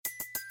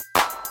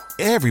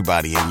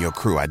Everybody in your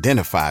crew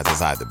identifies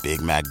as either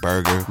Big Mac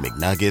Burger,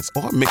 McNuggets,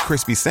 or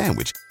McCrispy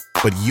Sandwich.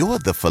 But you're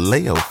the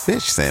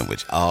Filet-O-Fish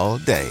Sandwich all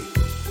day.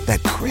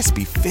 That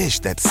crispy fish,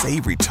 that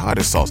savory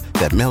tartar sauce,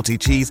 that melty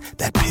cheese,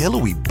 that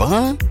pillowy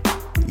bun.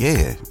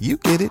 Yeah, you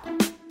get it.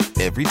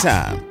 Every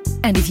time.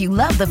 And if you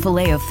love the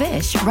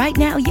Filet-O-Fish, right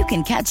now you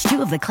can catch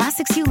two of the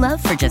classics you love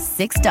for just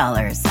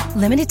 $6.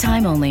 Limited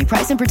time only.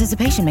 Price and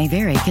participation may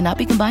vary. Cannot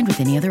be combined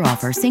with any other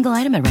offer. Single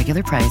item at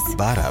regular price.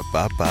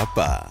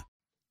 Ba-da-ba-ba-ba.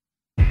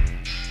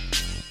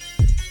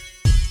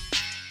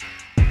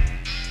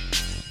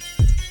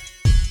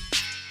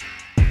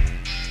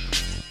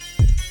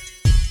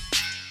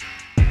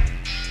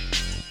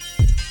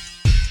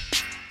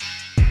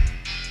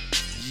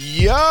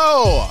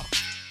 Yo!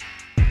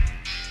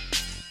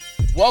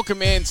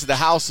 Welcome into the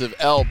House of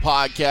L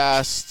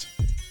podcast.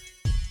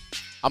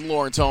 I'm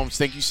Lawrence Holmes.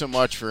 Thank you so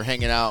much for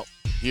hanging out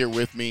here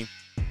with me.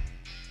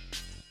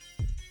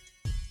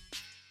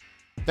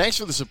 Thanks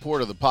for the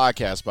support of the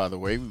podcast, by the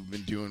way. We've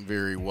been doing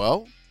very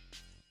well.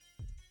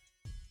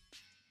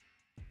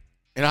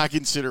 And I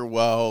consider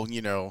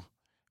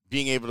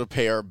being able to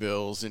pay our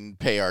bills and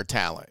pay our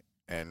talent.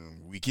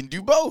 And we can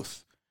do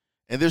both.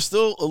 And there's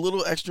still a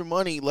little extra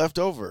money left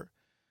over.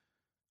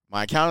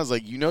 My accountant is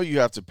like, you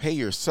have to pay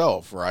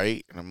yourself,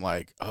 right? And I'm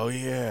like, oh,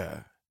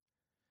 yeah,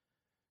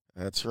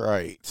 that's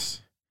right.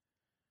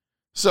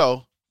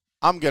 So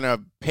I'm going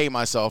to pay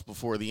myself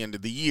before the end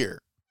of the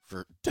year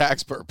for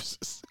tax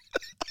purposes.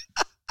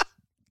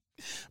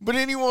 But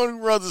anyone who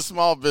runs a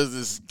small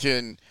business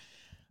can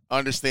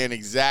understand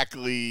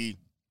exactly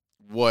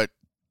what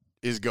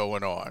is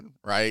going on,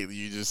 right?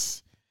 You're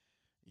just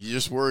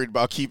worried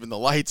about keeping the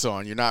lights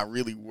on. You're not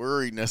really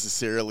worried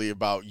necessarily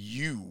about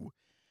you.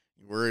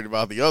 Worried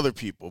about the other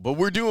people, but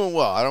we're doing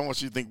well. I don't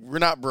want you to think we're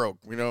not broke.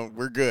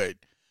 We're good.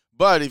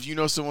 But if you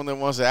know someone that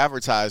wants to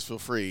advertise, feel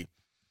free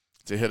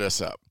to hit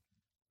us up.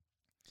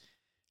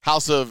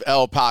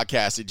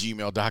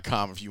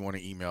 houseoflpodcast@gmail.com if you want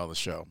to email the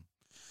show.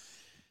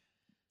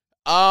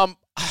 I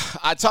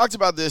talked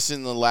about this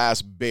in the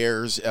last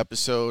Bears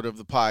episode of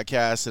the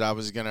podcast that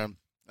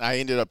I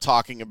ended up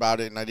talking about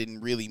it, and I didn't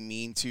really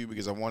mean to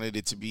because I wanted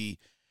it to be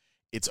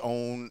its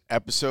own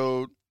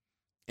episode.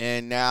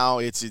 And now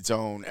it's its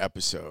own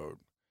episode.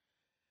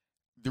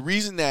 The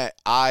reason that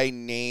I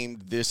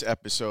named this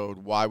episode,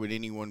 Why Would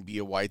Anyone Be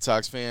a White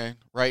Sox Fan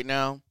right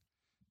now,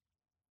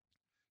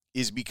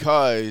 is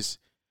because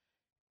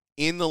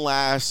in the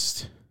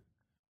last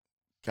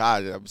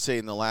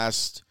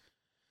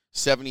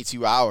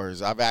 72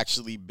 hours, I've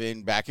actually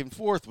been back and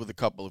forth with a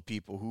couple of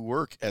people who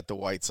work at the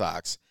White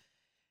Sox.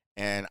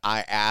 And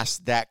I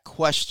asked that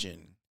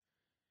question,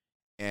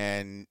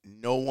 and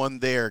no one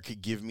there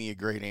could give me a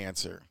great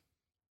answer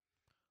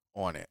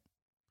on it.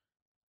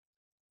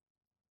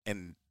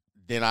 And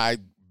then I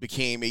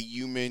became a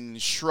human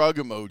shrug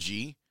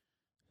emoji.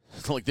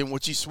 Like, then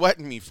what you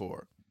sweating me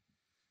for?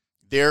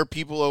 There are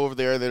people over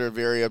there that are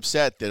very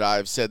upset that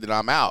I've said that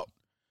I'm out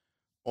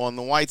on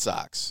the White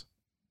Sox.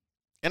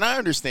 And I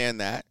understand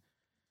that.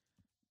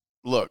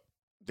 Look,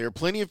 there are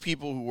plenty of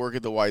people who work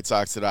at the White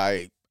Sox that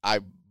I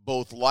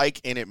both like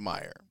and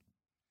admire.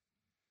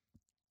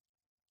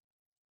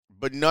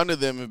 But none of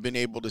them have been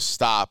able to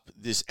stop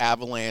this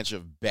avalanche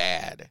of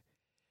bad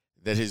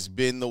that has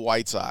been the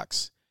White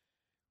Sox.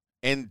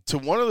 And to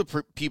one of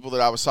the people that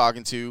I was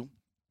talking to,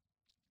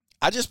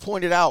 I just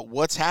pointed out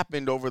what's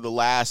happened over the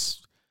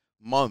last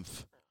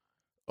month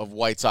of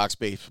White Sox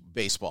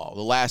baseball,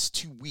 the last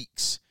 2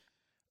 weeks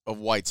of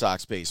White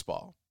Sox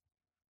baseball.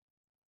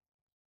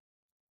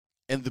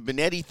 And the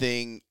Benetti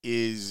thing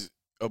is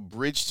a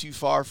bridge too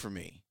far for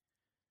me.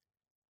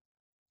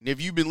 And if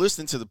you've been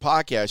listening to the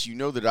podcast, you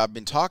know that I've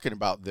been talking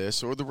about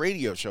this, or the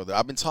radio show, that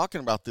I've been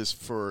talking about this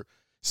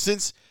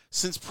since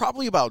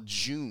probably about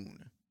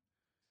June.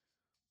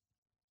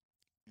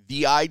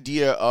 The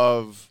idea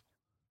of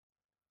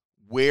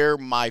where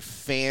my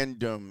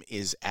fandom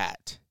is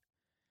at.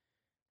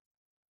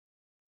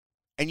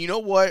 And you know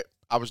what?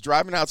 I was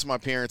driving out to my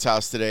parents'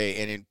 house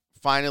today, and it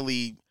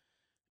finally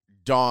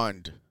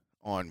dawned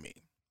on me.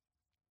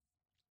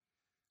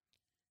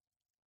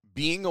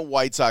 Being a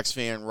White Sox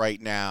fan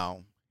right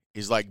now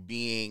is like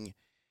being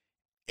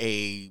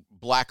a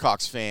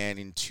Blackhawks fan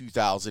in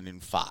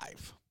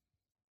 2005,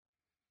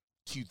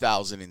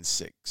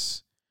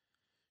 2006.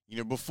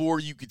 Before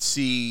you could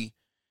see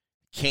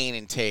Kane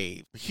and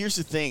Taves. But here's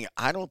the thing.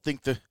 I don't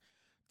think the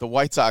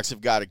White Sox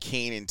have got a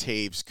Kane and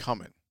Taves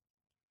coming.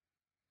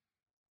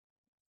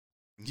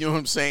 You know what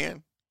I'm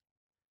saying?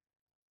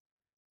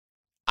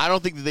 I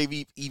don't think that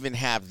they even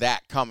have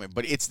that coming.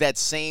 But it's that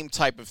same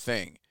type of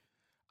thing.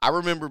 I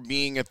remember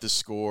being at the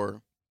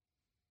Score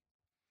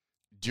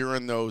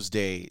during those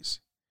days.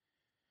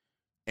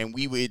 And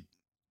we would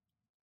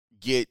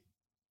get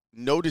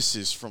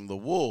notices from the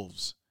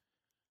Wolves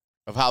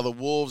of how the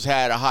Wolves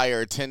had a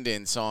higher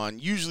attendance on,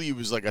 usually it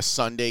was like a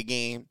Sunday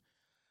game,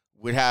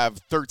 would have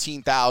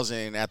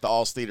 13,000 at the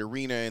Allstate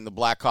Arena, and the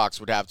Blackhawks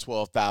would have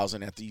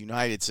 12,000 at the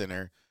United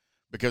Center,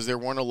 because there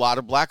weren't a lot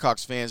of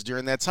Blackhawks fans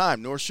during that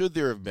time, nor should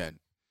there have been.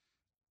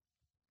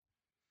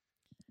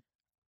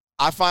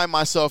 I find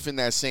myself in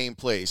that same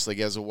place, like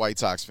as a White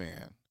Sox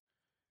fan.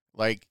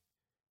 Like,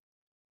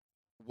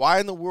 why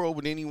in the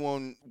world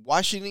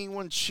why should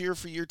anyone cheer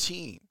for your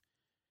team?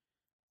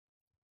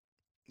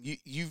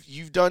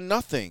 You've done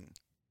nothing.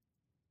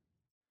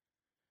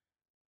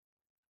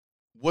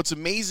 What's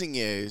amazing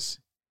is,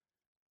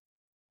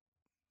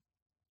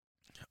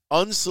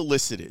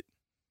 unsolicited,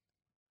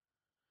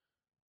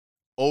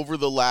 over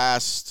the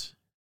last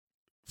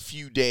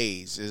few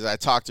days, as I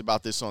talked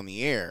about this on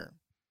the air,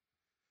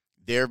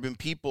 there have been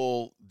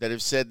people that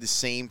have said the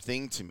same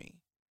thing to me.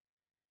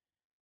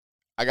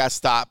 I got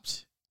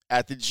stopped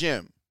at the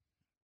gym.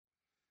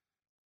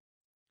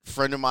 A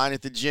friend of mine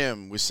at the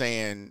gym was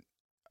saying,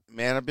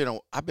 man,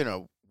 I've been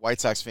a White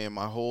Sox fan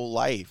my whole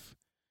life.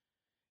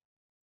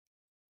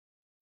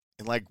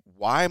 And like,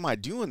 why am I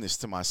doing this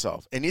to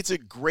myself? And it's a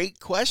great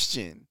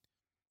question.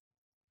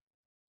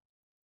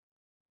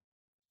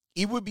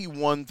 It would be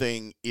one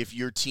thing if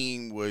your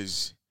team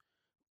was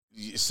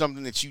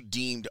something that you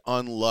deemed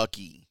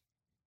unlucky,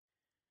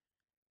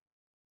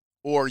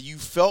 or you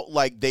felt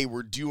like they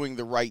were doing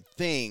the right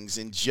things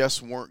and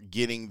just weren't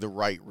getting the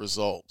right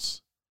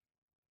results.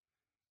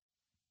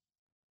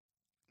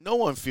 No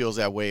one feels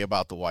that way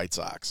about the White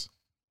Sox.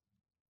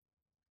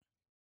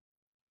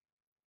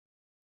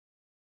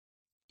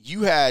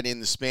 You had,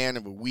 in the span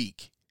of a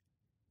week,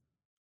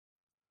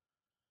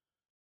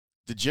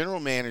 the general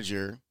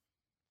manager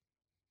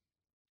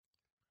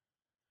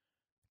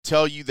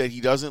tell you that he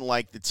doesn't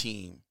like the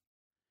team,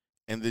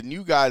 and the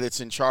new guy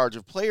that's in charge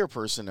of player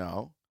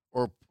personnel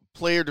or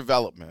player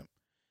development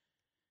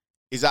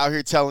is out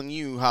here telling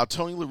you how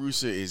Tony La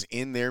Russa is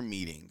in their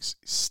meetings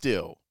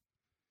still.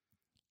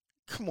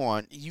 Come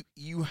on,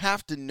 you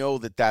have to know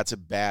that that's a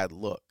bad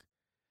look.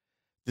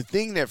 The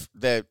thing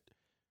that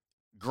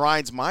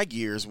grinds my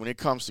gears when it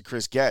comes to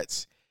Chris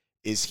Getz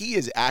is he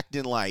is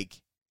acting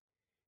like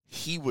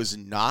he was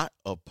not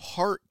a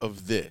part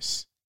of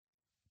this.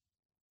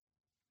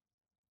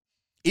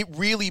 It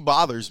really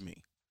bothers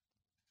me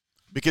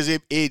because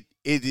it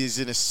is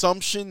an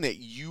assumption that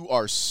you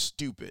are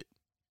stupid.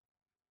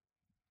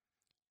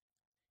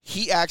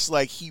 He acts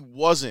like he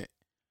wasn't.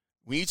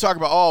 When you talk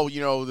about,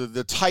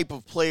 the type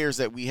of players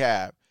that we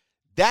have,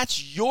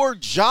 that's your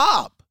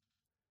job.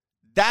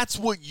 That's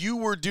what you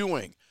were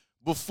doing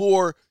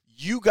before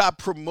you got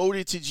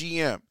promoted to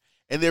GM.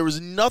 And there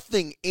was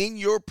nothing in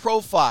your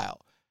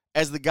profile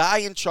as the guy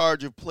in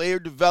charge of player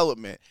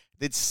development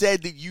that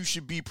said that you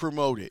should be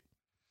promoted.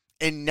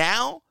 And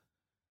now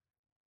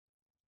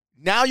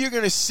you're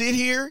going to sit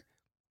here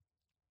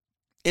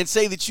and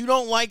say that you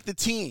don't like the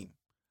team.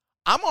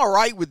 I'm all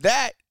right with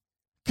that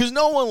because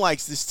no one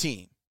likes this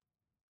team.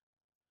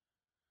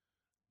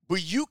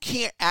 But you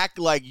can't act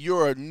like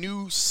you're a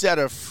new set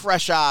of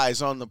fresh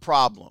eyes on the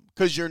problem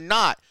because you're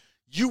not.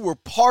 You were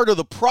part of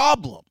the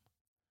problem.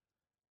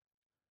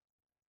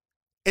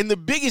 And the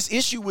biggest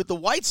issue with the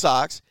White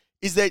Sox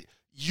is that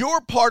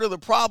you're part of the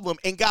problem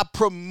and got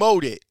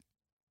promoted.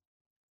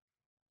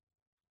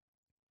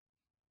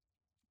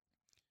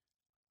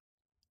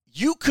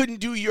 You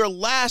couldn't do your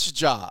last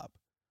job.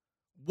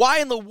 Why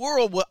in the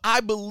world would I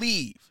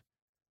believe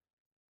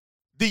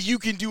that you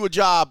can do a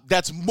job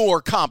that's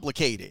more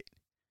complicated?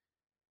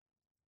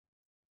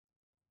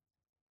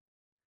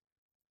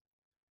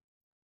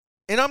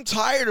 And I'm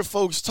tired of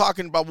folks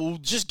talking about, well,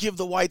 just give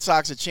the White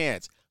Sox a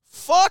chance.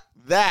 Fuck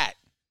that.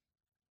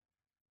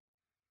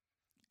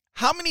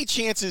 How many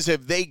chances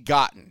have they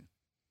gotten?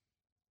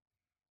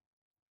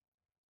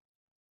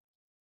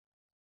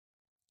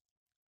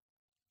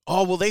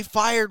 Oh, well, they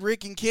fired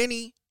Rick and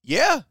Kenny.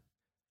 Yeah.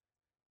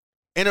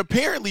 And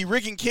apparently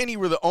Rick and Kenny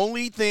were the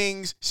only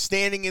things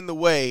standing in the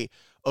way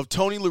of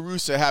Tony La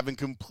Russa having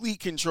complete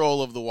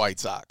control of the White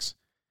Sox.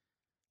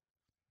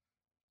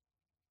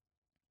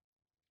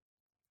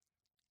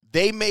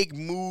 They make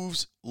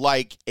moves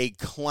like a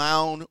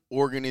clown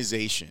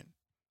organization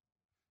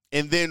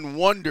and then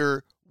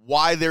wonder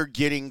why they're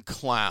getting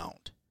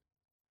clowned.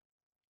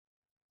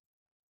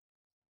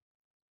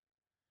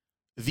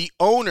 The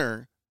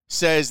owner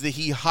says that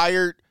he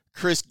hired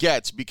Chris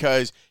Getz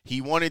because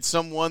he wanted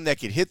someone that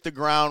could hit the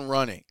ground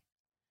running.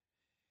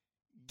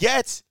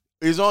 Getz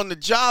is on the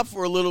job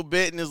for a little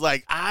bit and is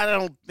like, I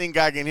don't think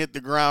I can hit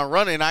the ground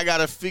running. I got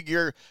to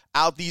figure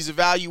out these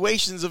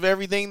evaluations of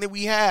everything that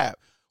we have,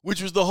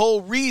 which was the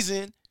whole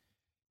reason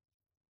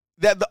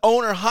that the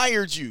owner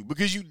hired you,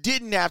 because you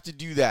didn't have to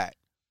do that.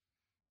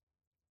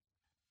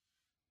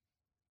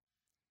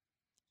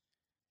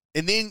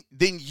 And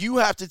then you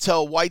have to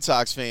tell White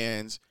Sox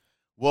fans,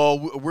 well,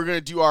 we're going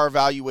to do our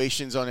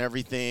evaluations on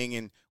everything,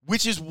 and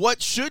which is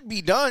what should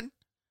be done.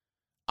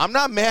 I'm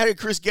not mad at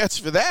Chris Getz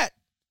for that.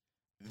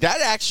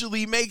 That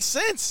actually makes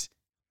sense.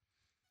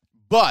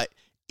 But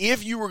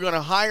if you were going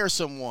to hire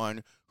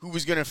someone who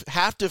was going to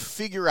have to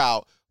figure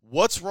out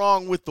what's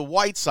wrong with the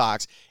White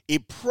Sox,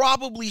 it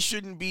probably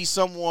shouldn't be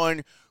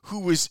someone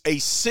who was a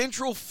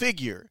central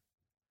figure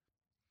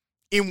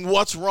in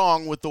what's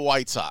wrong with the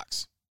White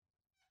Sox.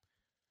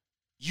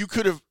 You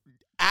could have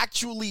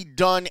actually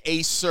done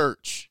a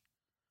search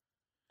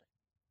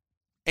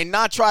and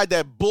not tried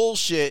that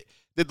bullshit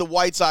that the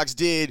White Sox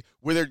did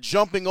where they're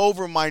jumping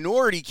over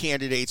minority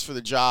candidates for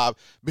the job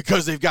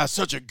because they've got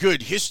such a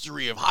good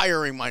history of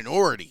hiring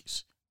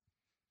minorities,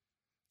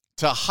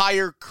 to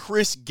hire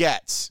Chris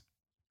Getz.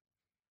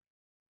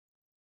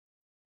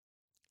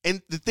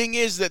 And the thing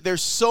is that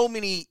there's so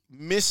many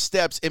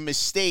missteps and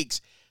mistakes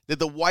that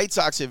the White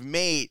Sox have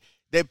made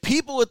that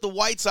people at the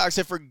White Sox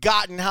have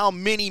forgotten how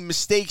many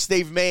mistakes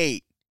they've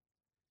made.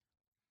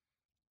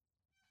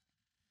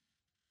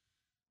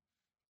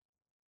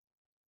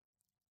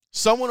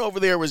 Someone over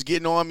there was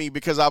getting on me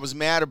because I was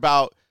mad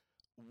about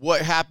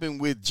what happened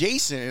with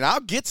Jason, and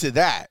I'll get to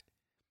that.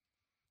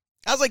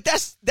 I was like,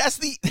 that's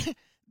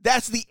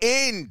the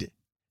end.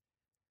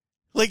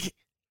 Like,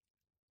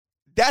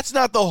 that's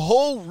not the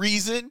whole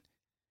reason.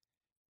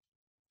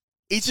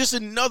 It's just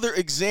another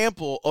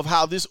example of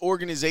how this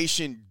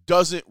organization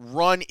doesn't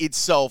run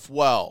itself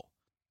well.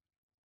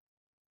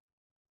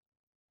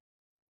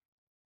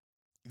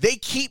 They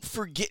keep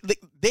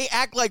they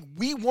act like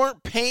we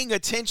weren't paying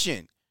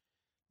attention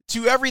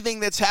to everything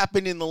that's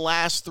happened in the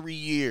last 3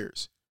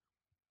 years,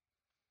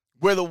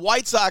 where the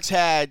White Sox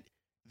had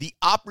the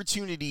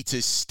opportunity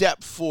to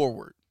step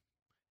forward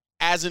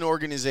as an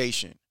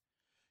organization.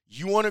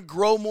 You want to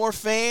grow more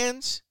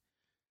fans?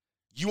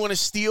 You want to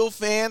steal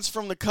fans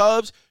from the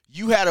Cubs?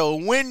 You had a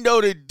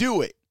window to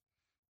do it.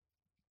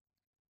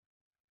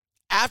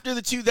 After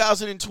the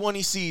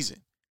 2020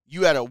 season,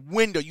 you had a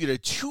window. You had a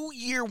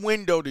 2-year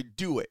window to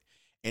do it.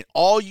 And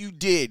all you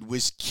did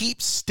was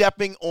keep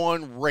stepping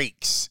on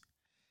rakes.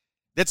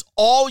 That's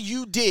all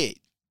you did.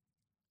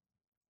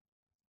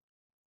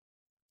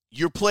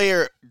 Your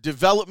player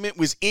development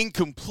was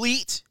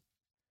incomplete.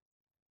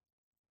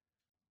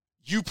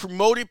 You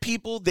promoted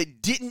people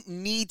that didn't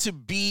need to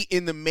be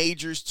in the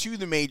majors to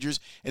the majors,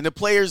 and the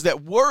players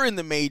that were in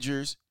the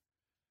majors,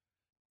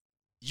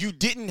 you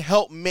didn't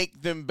help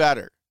make them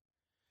better.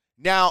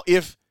 Now,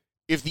 if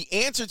the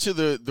answer to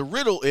the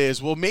riddle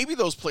is, well, maybe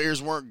those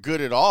players weren't good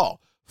at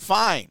all,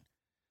 fine.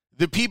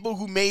 The people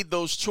who made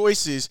those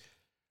choices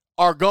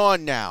are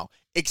gone now,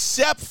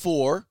 except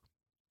for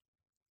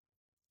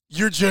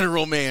your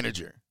general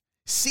manager.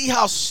 See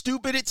how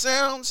stupid it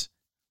sounds?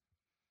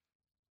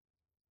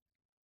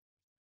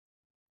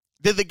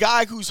 That the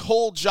guy whose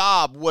whole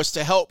job was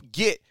to help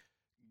get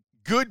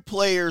good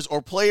players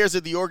or players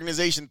that the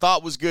organization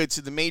thought was good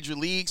to the major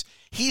leagues,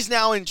 he's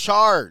now in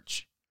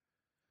charge.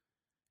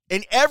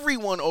 And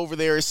everyone over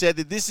there has said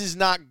that this is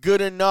not good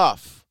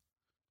enough.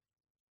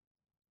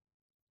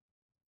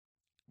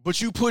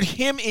 But you put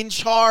him in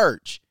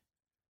charge.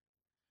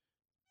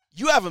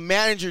 You have a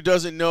manager who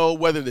doesn't know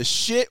whether to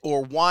shit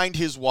or wind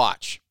his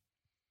watch.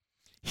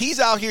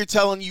 He's out here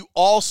telling you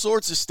all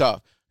sorts of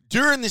stuff.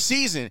 During the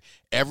season,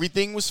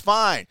 everything was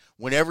fine.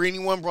 Whenever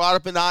anyone brought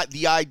up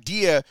the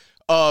idea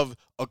of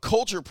a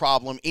culture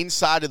problem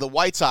inside of the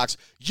White Sox,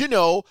 you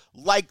know,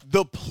 like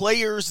the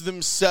players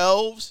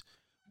themselves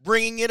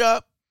bringing it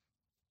up,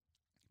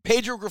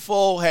 Pedro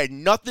Grifol had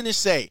nothing to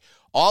say.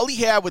 All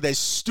he had was a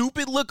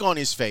stupid look on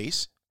his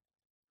face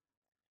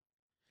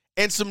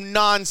and some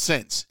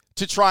nonsense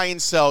to try and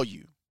sell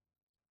you.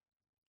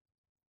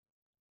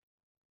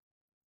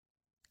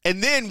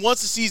 And then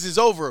once the season's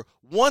over,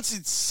 once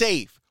it's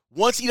safe,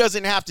 once he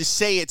doesn't have to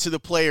say it to the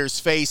players'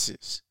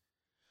 faces,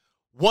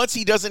 once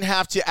he doesn't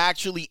have to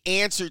actually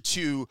answer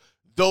to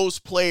those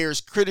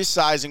players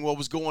criticizing what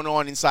was going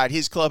on inside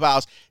his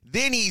clubhouse,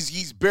 then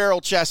he's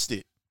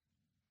barrel-chested.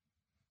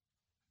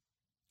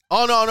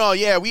 Oh, no,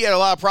 yeah, we had a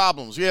lot of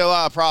problems.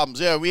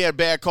 Yeah, we had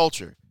bad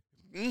culture.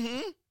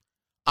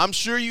 I'm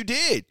sure you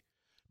did.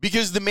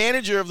 Because the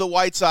manager of the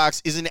White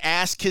Sox is an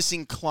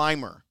ass-kissing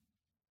climber.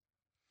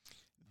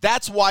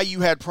 That's why you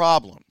had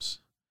problems.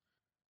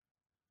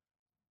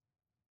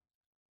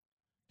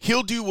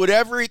 He'll do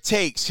whatever it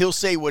takes. He'll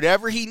say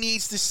whatever he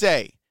needs to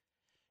say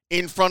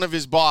in front of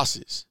his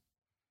bosses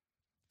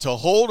to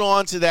hold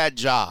on to that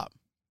job.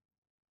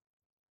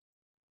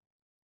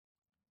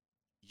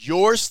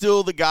 You're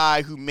still the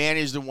guy who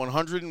managed the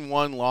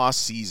 101-loss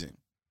season.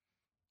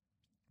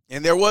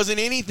 And there wasn't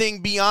anything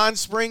beyond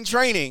spring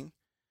training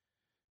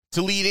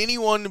to lead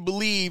anyone to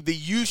believe that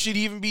you should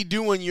even be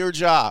doing your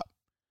job.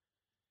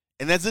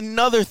 And that's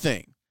another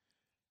thing.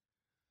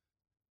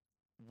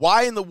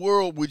 Why in the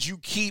world would you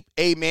keep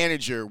a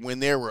manager when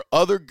there were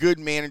other good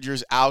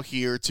managers out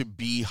here to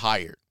be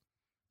hired?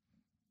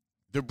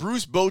 The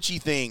Bruce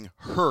Bochy thing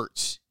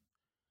hurts.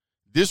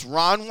 This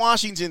Ron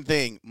Washington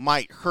thing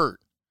might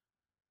hurt.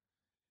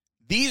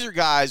 These are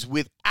guys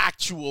with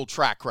actual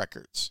track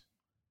records.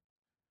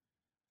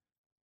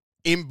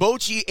 In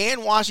Bochy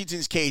and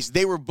Washington's case,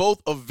 they were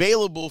both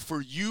available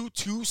for you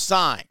to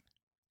sign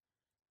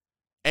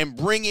and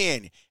bring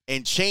in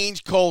and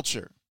change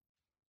culture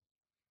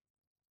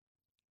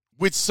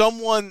with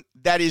someone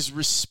that is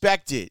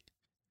respected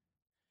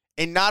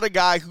and not a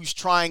guy who's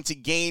trying to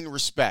gain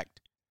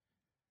respect.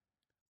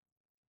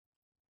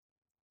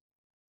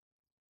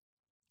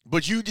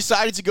 But you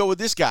decided to go with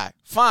this guy.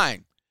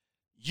 Fine.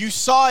 You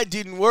saw it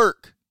didn't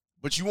work,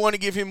 but you want to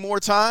give him more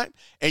time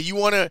and you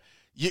want to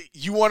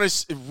You want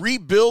to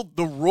rebuild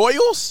the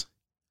Royals?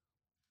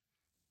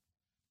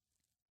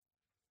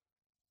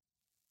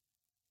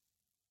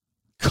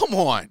 Come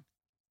on.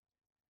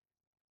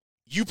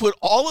 You put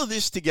all of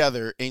this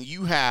together and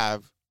you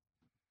have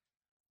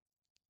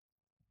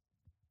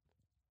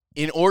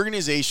an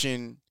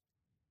organization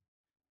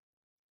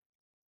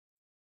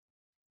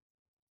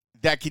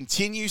that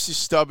continues to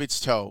stub its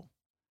toe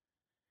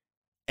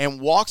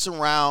and walks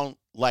around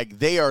like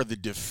they are the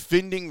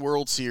defending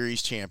World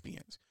Series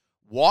champions,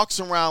 walks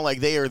around like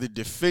they are the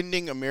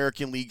defending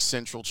American League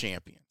Central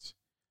champions.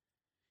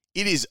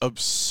 It is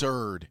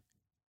absurd.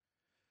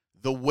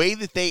 The way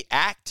that they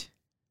act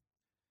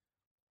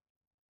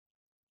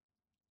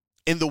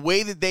and the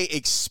way that they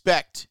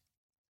expect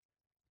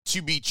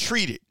to be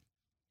treated.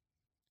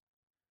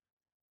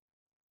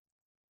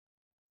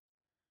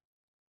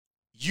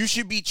 You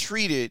should be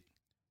treated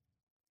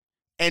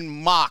and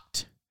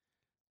mocked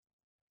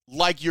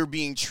like you're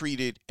being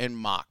treated and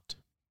mocked.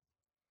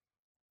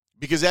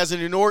 Because as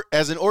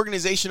an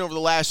organization over the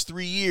last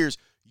 3 years,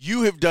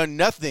 you have done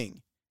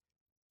nothing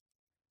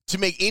to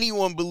make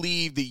anyone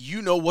believe that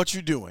you know what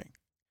you're doing.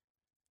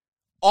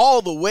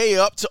 All the way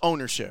up to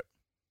ownership.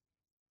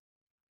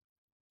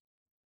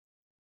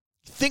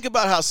 Think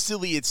about how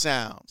silly it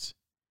sounds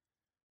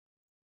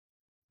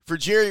for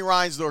Jerry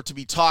Reinsdorf to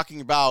be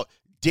talking about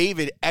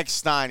David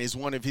Eckstein as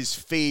one of his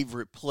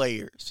favorite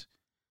players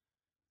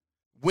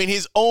when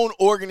his own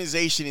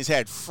organization has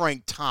had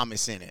Frank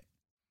Thomas in it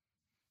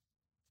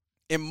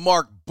and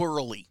Mark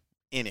Burley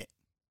in it.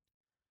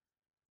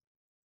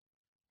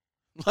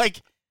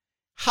 Like,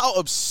 how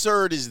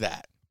absurd is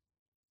that?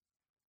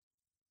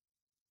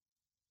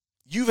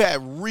 You've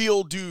had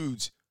real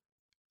dudes.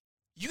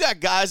 You got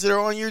guys that are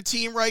on your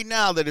team right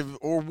now that have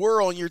or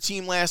were on your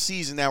team last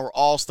season that were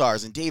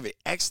all-stars, and David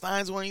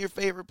Eckstein's one of your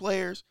favorite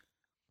players.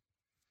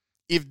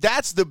 If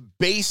that's the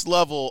base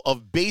level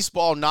of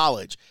baseball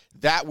knowledge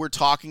that we're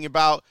talking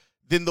about,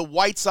 then the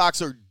White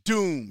Sox are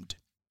doomed.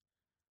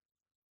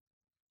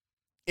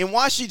 And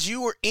why should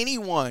you or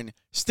anyone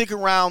stick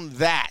around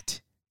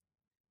that?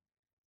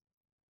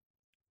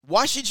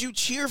 Why should you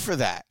cheer for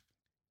that?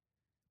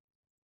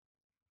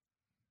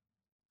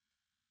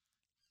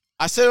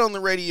 I said it on the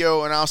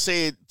radio, and I'll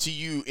say it to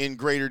you in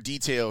greater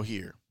detail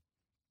here.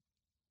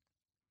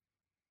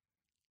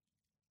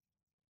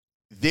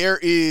 There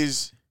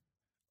is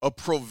a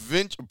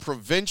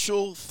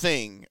provincial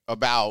thing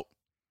about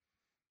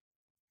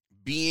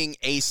being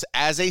as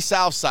a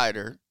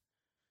Southsider,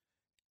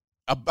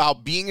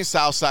 about being a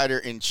Southsider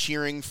and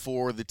cheering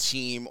for the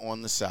team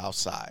on the South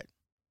Side.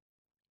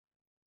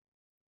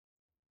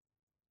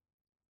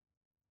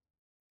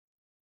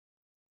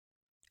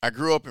 I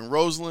grew up in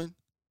Roseland.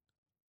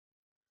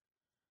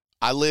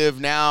 I live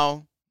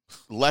now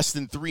less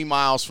than 3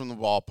 miles from the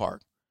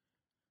ballpark.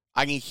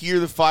 I can hear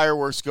the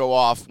fireworks go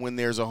off when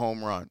there's a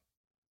home run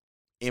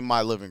in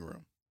my living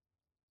room.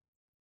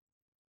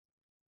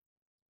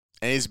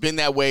 And it's been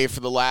that way for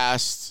the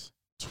last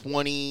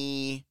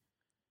 25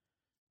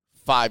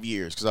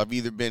 years because I've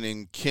either been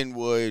in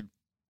Kenwood,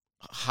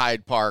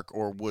 Hyde Park,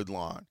 or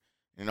Woodlawn.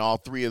 In all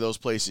three of those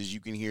places, you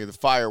can hear the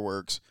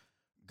fireworks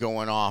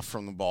going off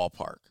from the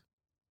ballpark.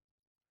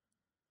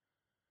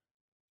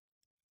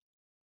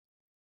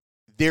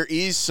 There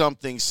is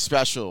something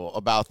special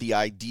about the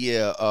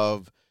idea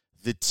of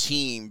the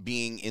team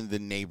being in the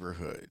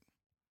neighborhood,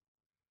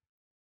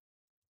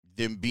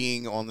 them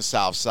being on the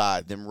South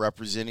Side, them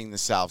representing the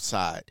South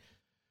Side.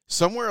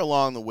 Somewhere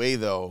along the way,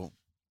 though,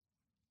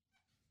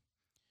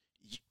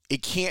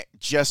 it can't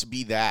just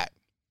be that.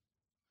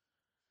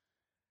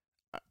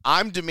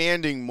 I'm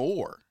demanding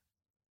more.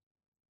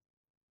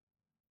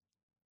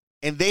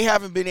 And they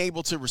haven't been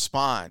able to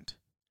respond.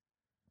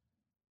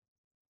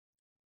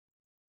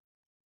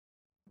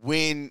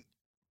 When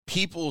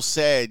people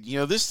said,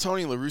 this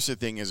Tony La Russa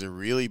thing is a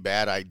really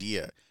bad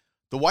idea,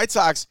 the White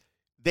Sox,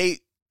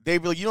 they'd be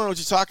like, you don't know what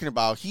you're talking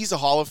about. He's a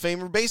Hall of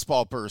Famer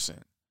baseball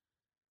person.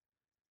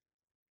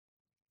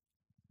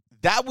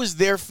 That was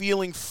their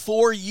feeling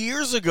 4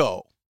 years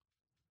ago.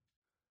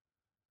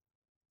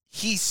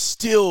 He's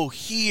still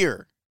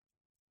here.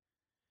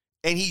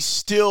 And he's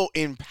still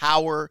in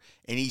power,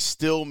 and he's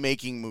still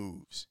making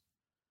moves.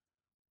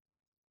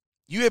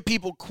 You had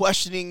people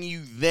questioning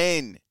you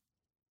then.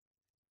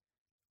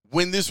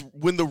 When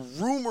the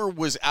rumor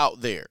was out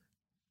there.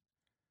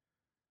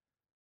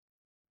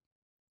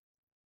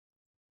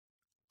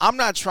 I'm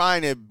not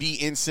trying to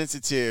be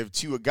insensitive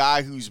to a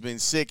guy who's been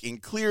sick and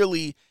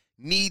clearly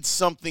needs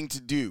something to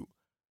do.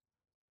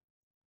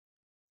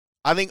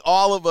 I think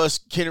all of us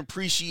can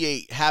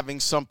appreciate having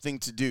something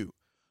to do.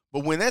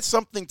 But when that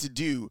something to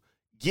do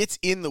gets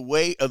in the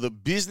way of the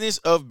business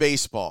of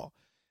baseball,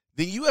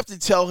 then you have to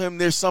tell him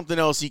there's something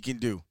else he can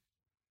do.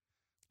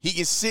 He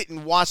can sit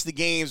and watch the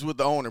games with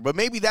the owner. But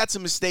maybe that's a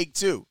mistake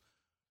too.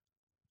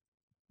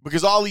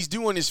 Because all he's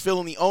doing is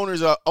filling the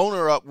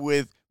owner up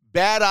with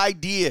bad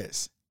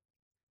ideas.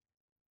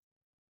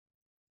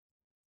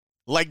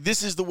 Like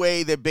this is the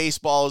way that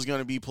baseball is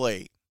going to be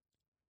played.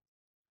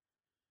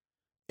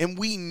 And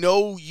we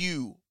know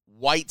you,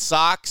 White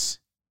Sox.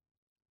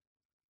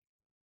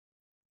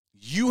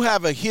 you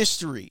have a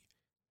history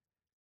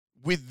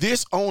with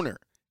this owner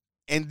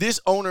and this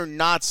owner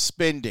not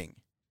spending.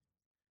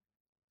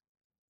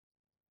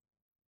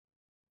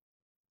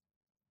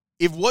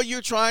 If what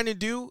you're trying to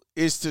do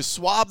is to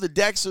swab the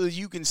deck so that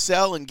you can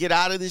sell and get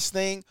out of this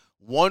thing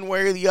one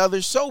way or the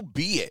other, so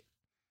be it.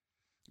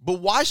 But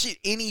why should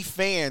any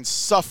fan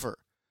suffer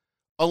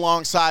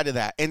alongside of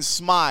that and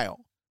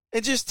smile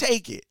and just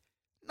take it?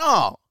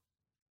 No.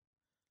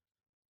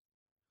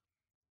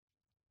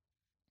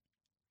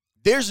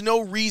 There's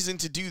no reason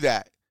to do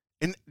that.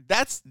 And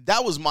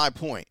that was my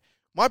point.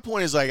 My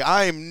point is, like,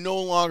 I am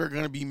no longer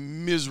going to be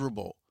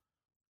miserable.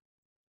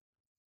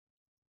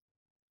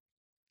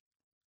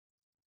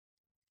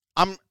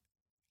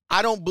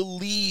 I don't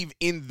believe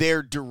in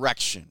their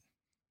direction.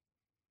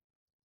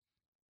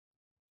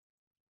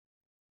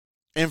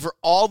 And for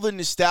all the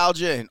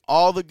nostalgia and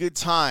all the good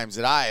times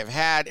that I have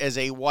had as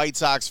a White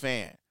Sox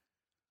fan,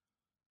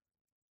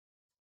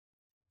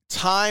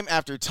 time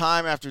after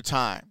time after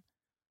time,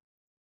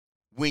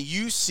 when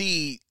you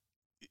see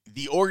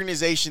the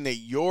organization that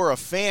you're a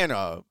fan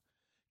of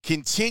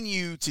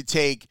continue to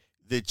take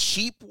the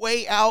cheap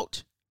way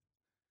out,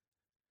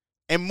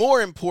 and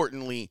more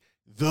importantly,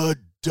 the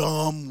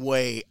dumb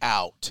way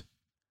out,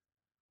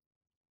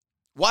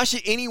 why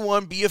should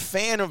anyone be a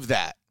fan of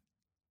that?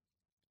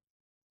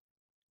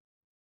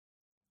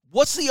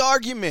 What's the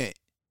argument?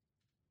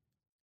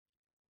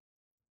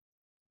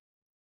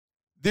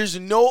 There's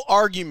no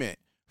argument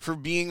for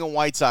being a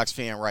White Sox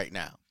fan right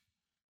now.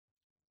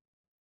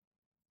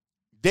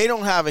 They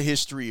don't have a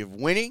history of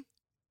winning.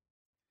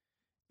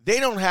 They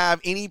don't have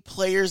any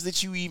players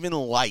that you even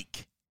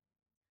like.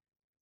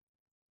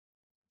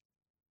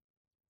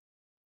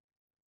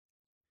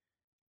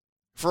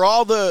 For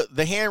all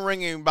the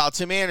hand-wringing about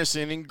Tim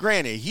Anderson, and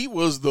granted, he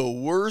was the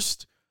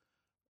worst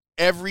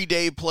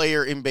everyday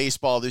player in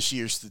baseball this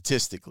year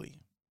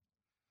statistically.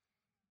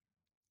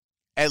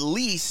 At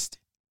least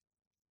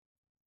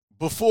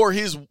before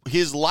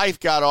his life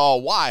got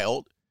all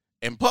wild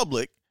and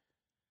public,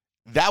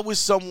 that was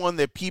someone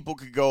that people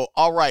could go,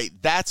 all right,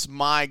 that's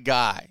my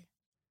guy.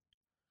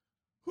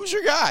 Who's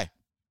your guy?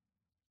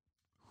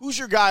 Who's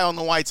your guy on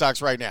the White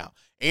Sox right now?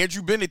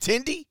 Andrew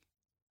Benintendi?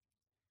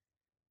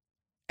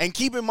 And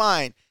keep in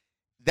mind,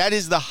 that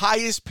is the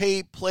highest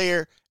paid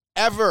player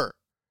ever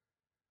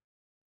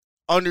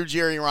under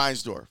Jerry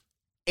Reinsdorf.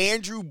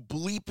 Andrew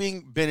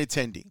bleeping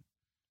Benintendi.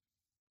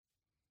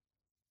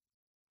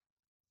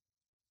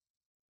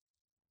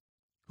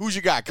 Who's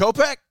your guy?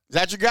 Kopech? Is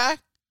that your guy?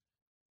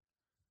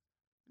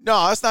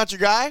 No, that's not your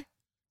guy.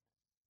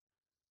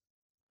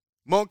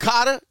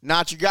 Moncada?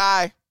 Not your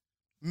guy.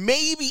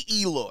 Maybe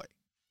Eloy.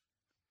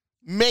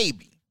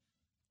 Maybe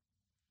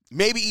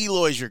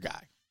Eloy's your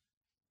guy.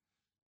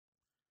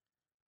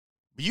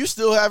 But you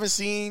still haven't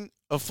seen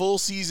a full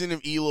season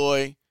of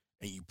Eloy,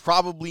 and you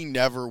probably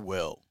never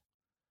will.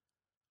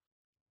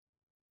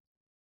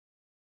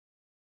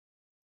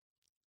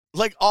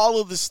 Like all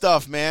of the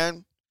stuff,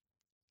 man.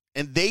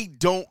 And they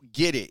don't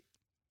get it.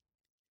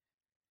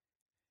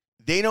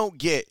 They don't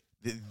get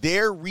that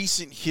their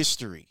recent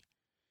history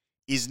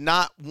is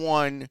not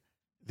one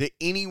that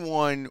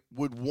anyone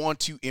would want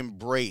to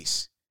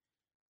embrace.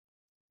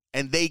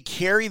 And they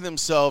carry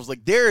themselves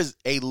like there is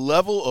a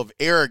level of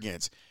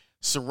arrogance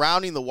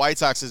surrounding the White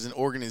Sox as an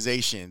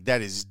organization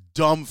that is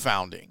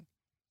dumbfounding.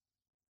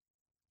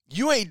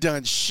 You ain't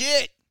done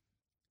shit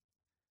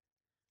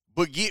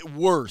but get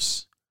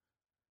worse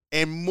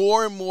and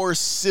more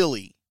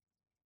silly.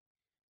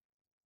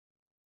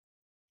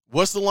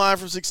 What's the line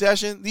from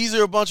Succession? These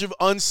are a bunch of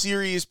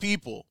unserious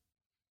people.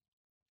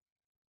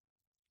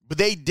 But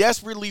they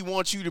desperately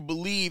want you to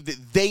believe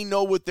that they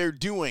know what they're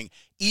doing,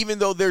 even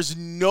though there's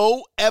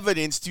no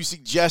evidence to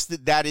suggest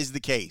that that is the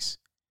case.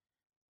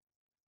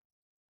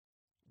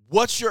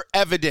 What's your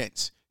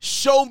evidence?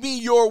 Show me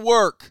your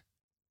work.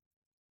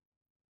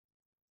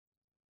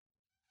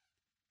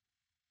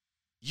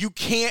 You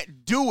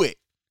can't do it.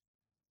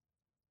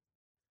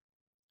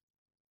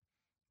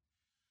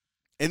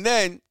 And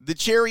then the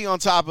cherry on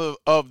top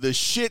of the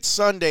shit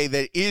Sunday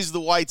that is the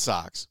White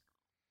Sox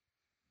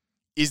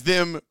is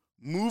them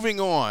moving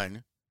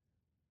on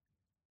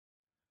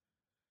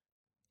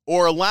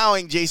or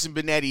allowing Jason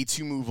Benetti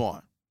to move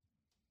on.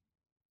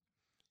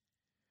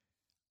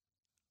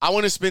 I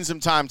want to spend some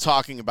time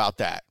talking about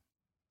that,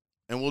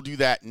 and we'll do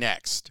that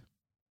next.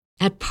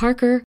 At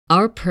Parker,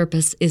 our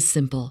purpose is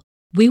simple.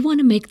 We want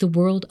to make the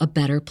world a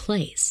better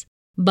place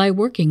by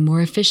working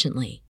more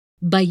efficiently,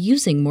 by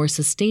using more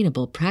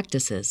sustainable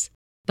practices,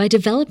 by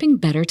developing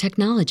better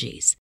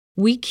technologies.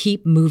 We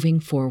keep moving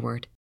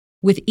forward.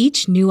 With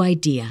each new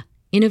idea,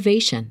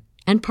 innovation,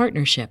 and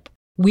partnership,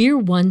 we're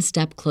one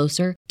step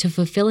closer to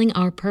fulfilling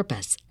our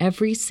purpose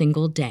every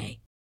single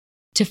day.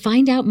 To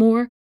find out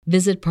more,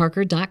 visit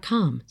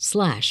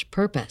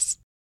parker.com/purpose.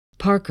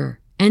 Parker,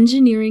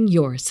 engineering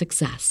your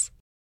success.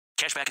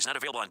 Cashback is not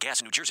available on gas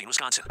in New Jersey and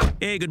Wisconsin.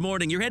 Hey, good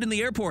morning. You're heading to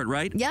the airport,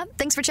 right? Yep,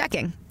 thanks for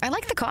checking. I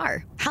like the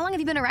car. How long have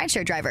you been a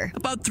rideshare driver?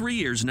 About 3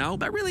 years now.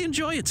 I really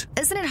enjoy it.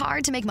 Isn't it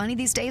hard to make money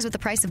these days with the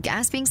price of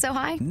gas being so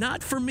high?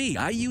 Not for me.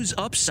 I use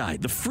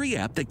Upside, the free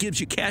app that gives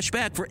you cash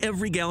back for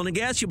every gallon of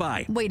gas you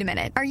buy. Wait a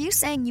minute. Are you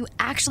saying you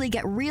actually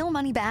get real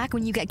money back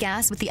when you get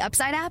gas with the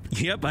Upside app?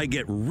 Yep, I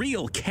get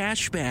real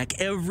cash back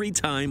every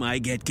time I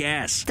get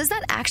gas. Does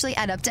that actually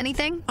add up to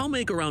anything? I'll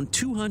make around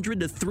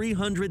 $200 to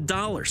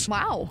 $300.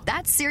 Wow,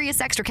 that's serious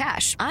extra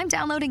cash. I'm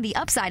downloading the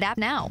Upside app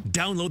now.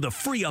 Download the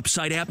free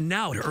Upside app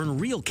now to earn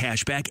real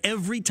cash back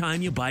every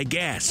time you buy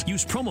gas.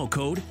 Use promo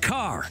code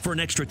CAR for an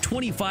extra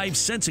 25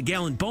 cents a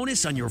gallon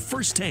bonus on your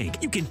first tank.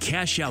 You can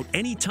cash out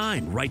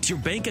anytime right to your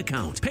bank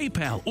account,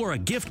 PayPal, or a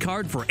gift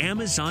card for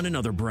Amazon and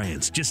other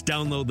brands. Just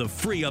download the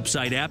free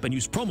Upside app and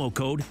use promo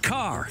code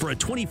CAR for a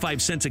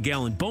 25 cents a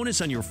gallon bonus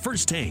on your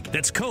first tank.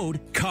 That's code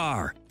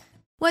CAR.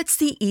 What's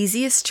the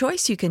easiest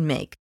choice you can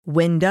make?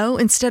 Window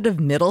instead of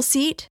middle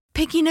seat?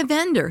 Picking a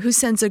vendor who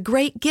sends a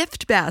great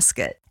gift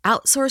basket?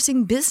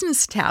 Outsourcing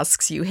business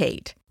tasks you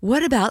hate?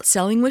 What about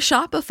selling with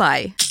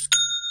Shopify?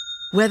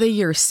 Whether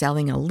you're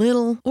selling a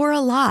little or a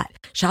lot,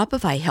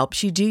 Shopify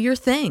helps you do your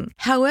thing,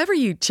 however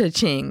you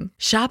cha-ching.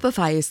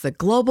 Shopify is the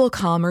global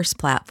commerce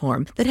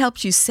platform that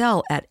helps you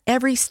sell at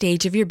every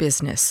stage of your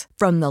business.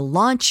 From the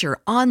launch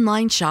your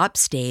online shop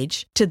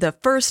stage to the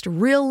first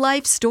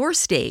real-life store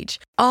stage,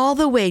 all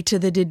the way to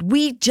the did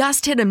we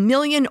just hit 1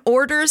 million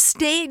orders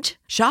stage.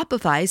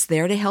 Shopify's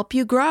there to help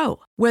you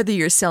grow. Whether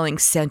you're selling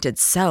scented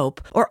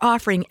soap or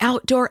offering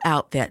outdoor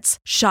outfits,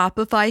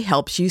 Shopify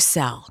helps you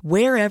sell.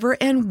 Wherever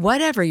and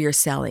whatever you're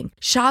selling,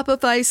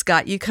 Shopify's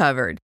got you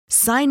covered.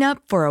 Sign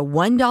up for a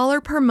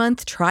 $1 per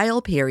month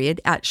trial period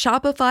at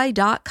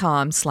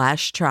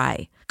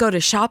shopify.com/try. Go to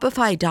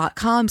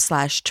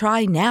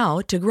shopify.com/try now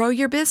to grow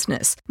your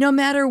business, no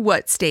matter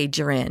what stage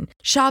you're in.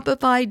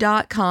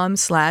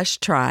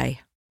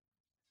 Shopify.com/try.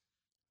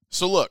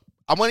 So look,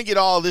 I'm going to get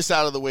all this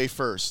out of the way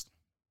first.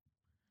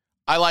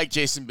 I like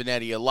Jason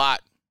Benetti a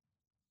lot.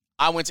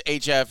 I went to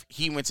HF.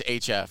 He went to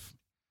HF.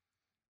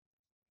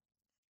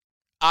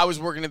 I was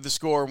working at the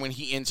Score when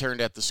he interned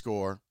at the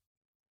Score.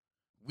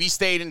 We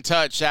stayed in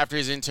touch after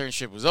his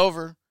internship was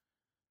over.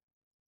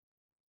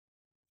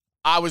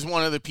 I was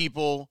one of the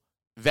people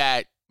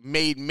that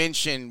made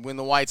mention when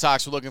the White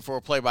Sox were looking for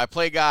a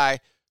play-by-play guy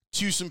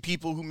to some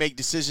people who make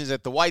decisions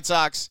at the White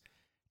Sox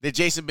that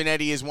Jason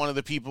Benetti is one of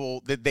the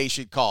people that they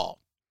should call.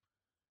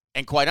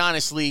 And quite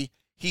honestly,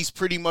 he's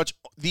pretty much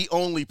the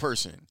only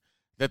person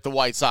that the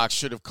White Sox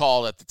should have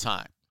called at the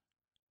time.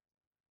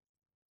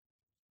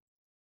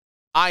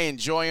 I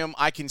enjoy him.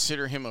 I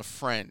consider him a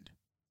friend.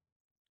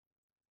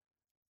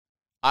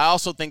 I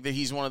also think that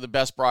he's one of the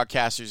best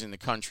broadcasters in the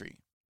country.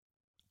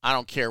 I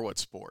don't care what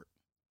sport.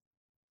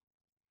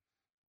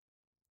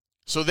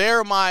 So there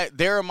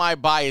are my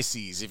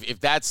biases. If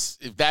that's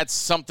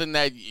something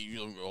that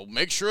you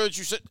make sure that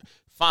you said,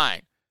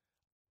 fine.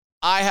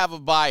 I have a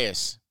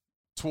bias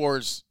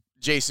towards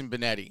Jason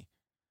Benetti,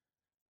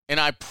 and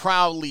I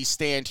proudly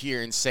stand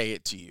here and say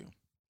it to you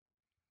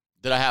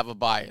that I have a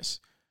bias,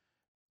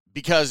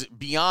 because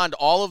beyond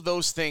all of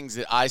those things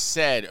that I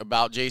said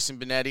about Jason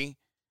Benetti,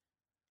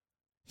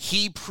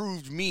 he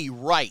proved me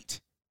right.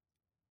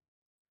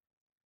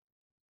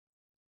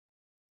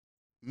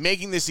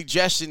 Making the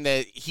suggestion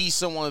that he's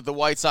someone that the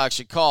White Sox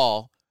should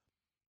call,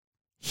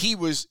 he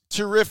was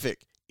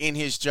terrific in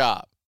his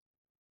job.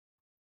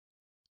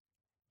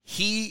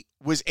 He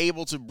was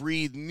able to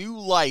breathe new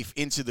life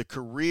into the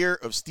career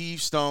of Steve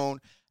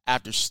Stone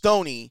after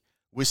Stoney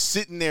was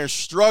sitting there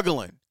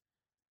struggling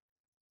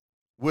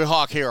with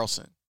Hawk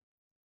Harrelson,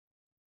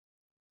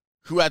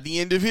 who at the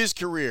end of his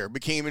career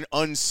became an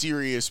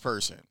unserious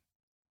person.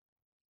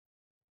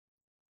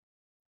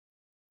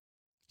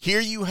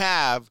 Here you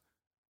have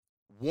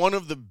one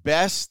of the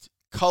best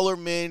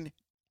colormen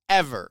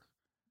ever,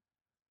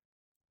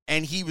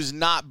 and he was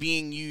not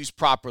being used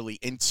properly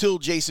until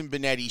Jason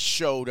Benetti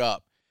showed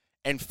up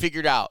and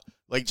figured out,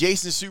 like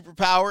Jason's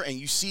superpower, and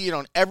you see it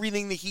on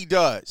everything that he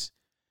does,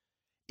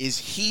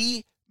 is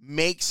he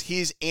makes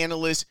his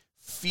analysts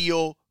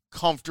feel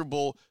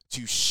comfortable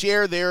to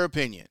share their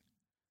opinion.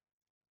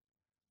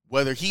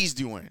 Whether he's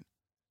doing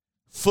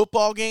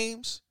football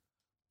games,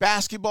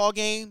 basketball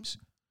games,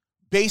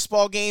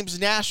 baseball games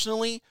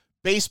nationally,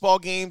 baseball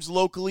games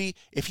locally,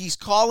 if he's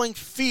calling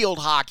field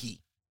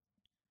hockey,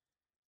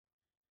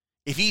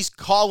 if he's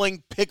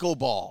calling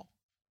pickleball,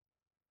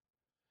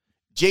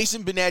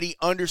 Jason Benetti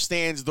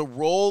understands the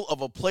role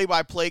of a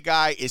play-by-play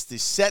guy is to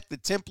set the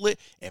template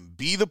and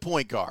be the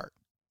point guard.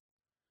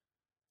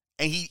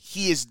 And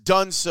he has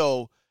done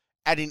so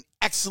at an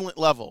excellent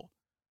level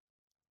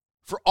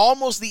for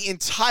almost the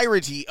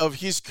entirety of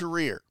his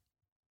career.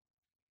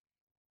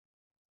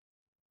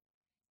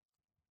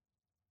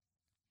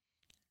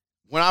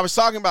 When I was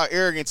talking about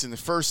arrogance in the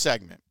first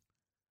segment,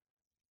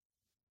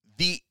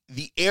 the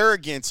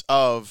arrogance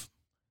of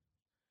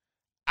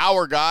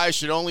our guy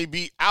should only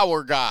be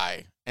our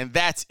guy, and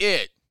that's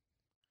it.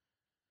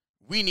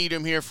 We need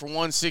him here for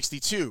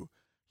 162.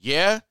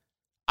 Yeah,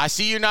 I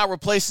see you're not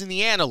replacing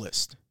the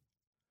analyst.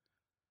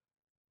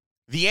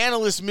 The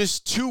analyst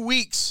missed 2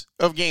 weeks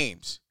of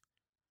games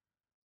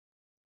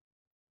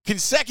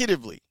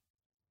consecutively.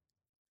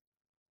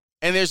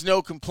 And there's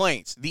no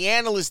complaints. The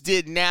analyst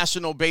did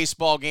national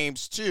baseball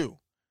games too.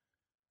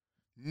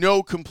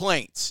 No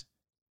complaints.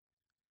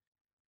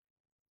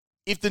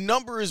 If the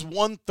number is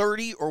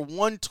 130 or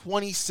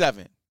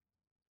 127,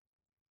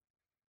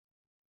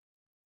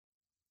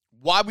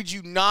 why would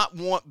you not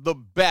want the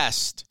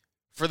best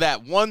for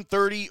that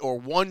 130 or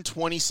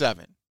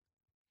 127?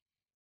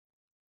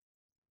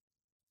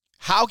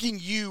 How can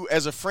you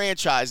as a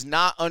franchise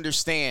not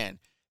understand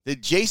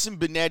that Jason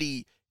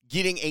Benetti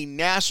getting a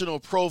national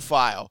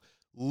profile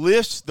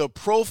lifts the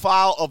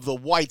profile of the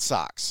White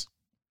Sox?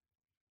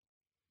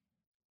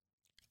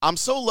 I'm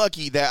so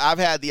lucky that I've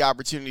had the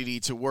opportunity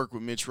to work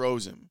with Mitch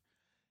Rosen.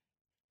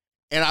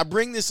 And I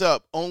bring this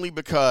up only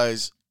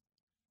because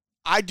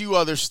I do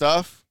other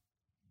stuff.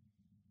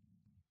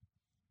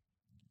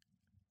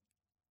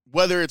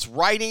 Whether it's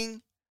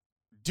writing,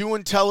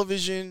 doing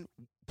television,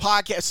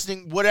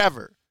 podcasting,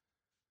 whatever.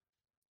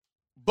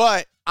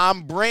 But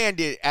I'm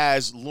branded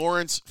as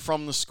Lawrence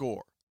from The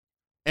Score.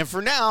 And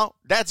for now,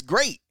 that's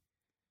great.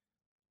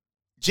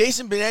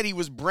 Jason Benetti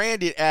was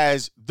branded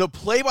as the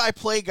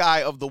play-by-play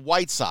guy of the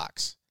White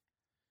Sox,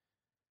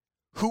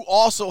 who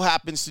also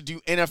happens to do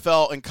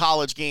NFL and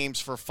college games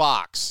for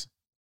Fox,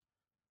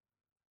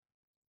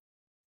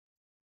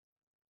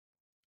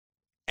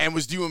 and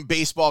was doing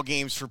baseball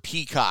games for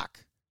Peacock.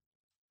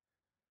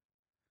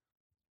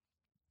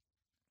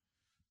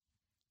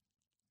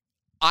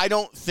 I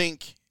don't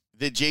think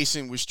that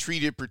Jason was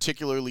treated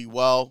particularly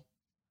well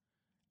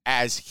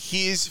as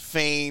his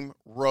fame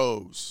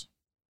rose.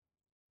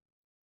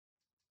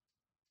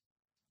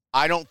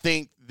 I don't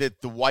think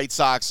that the White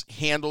Sox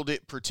handled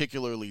it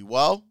particularly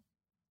well.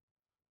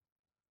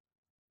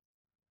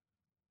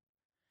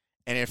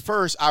 And at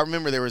first, I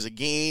remember there was a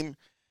game,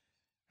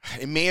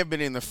 it may have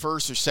been in the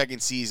first or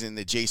second season,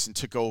 that Jason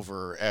took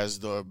over as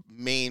the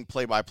main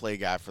play-by-play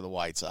guy for the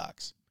White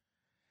Sox.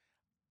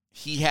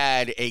 He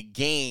had a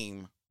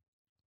game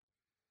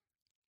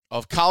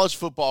of college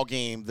football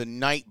game the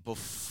night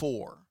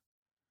before.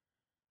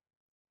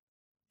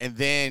 And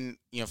then,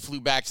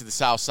 flew back to the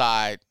South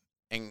Side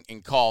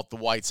and called the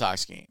White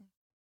Sox game.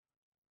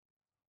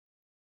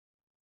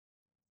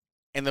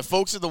 And the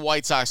folks at the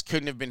White Sox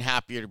couldn't have been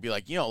happier to be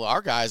like,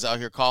 our guy's out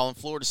here calling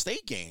Florida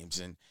State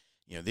games. And,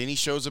 then he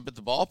shows up at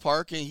the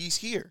ballpark and he's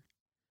here.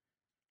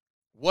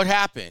 What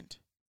happened?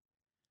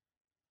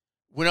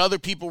 When other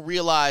people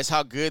realized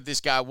how good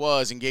this guy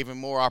was and gave him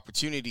more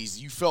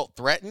opportunities, you felt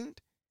threatened?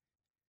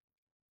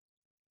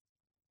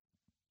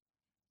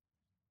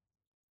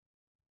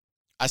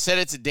 I said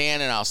it to Dan,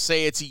 and I'll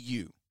say it to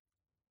you.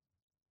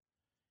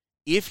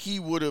 If he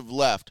would have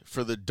left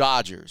for the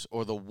Dodgers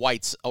or the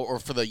or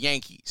for the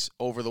Yankees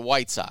over the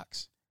White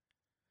Sox,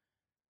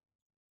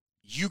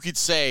 you could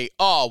say,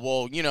 oh,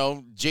 well,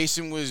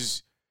 Jason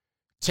was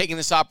taking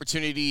this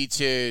opportunity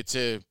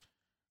to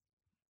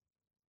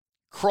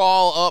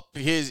crawl up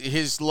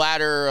his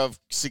ladder of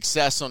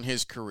success on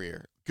his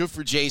career. Good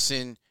for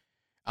Jason.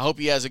 I hope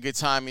he has a good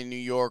time in New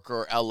York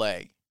or LA.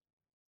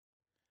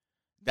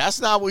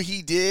 That's not what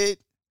he did.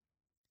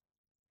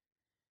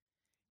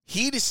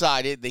 He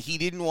decided that he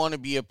didn't want to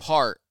be a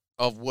part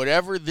of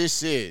whatever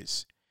this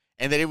is,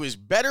 and that it was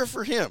better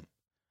for him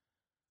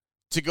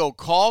to go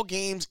call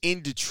games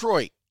in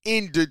Detroit,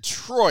 than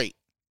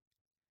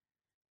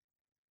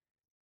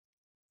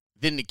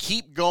to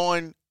keep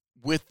going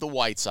with the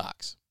White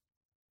Sox.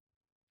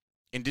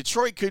 And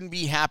Detroit couldn't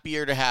be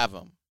happier to have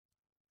him.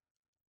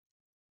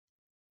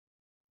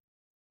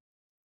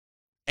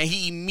 And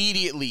he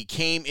immediately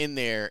came in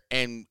there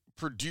and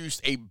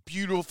produced a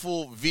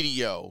beautiful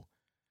video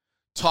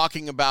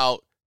talking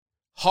about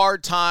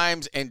hard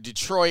times and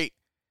Detroit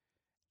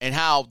and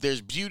how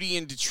there's beauty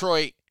in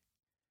Detroit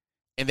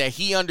and that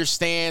he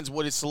understands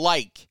what it's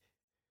like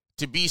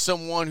to be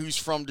someone who's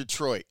from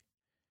Detroit.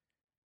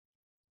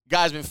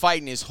 Guy's been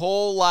fighting his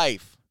whole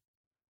life.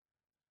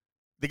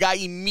 The guy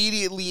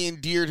immediately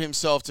endeared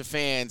himself to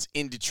fans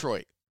in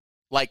Detroit.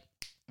 Like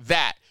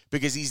that.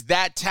 Because he's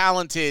that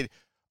talented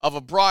of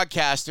a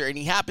broadcaster and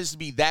he happens to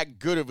be that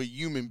good of a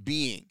human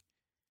being.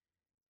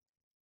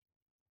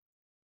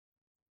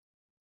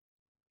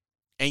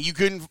 And you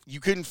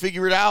couldn't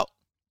figure it out?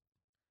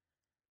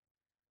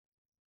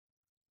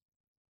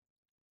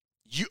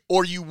 You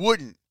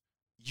wouldn't.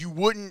 You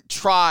wouldn't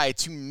try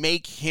to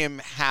make him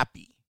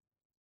happy.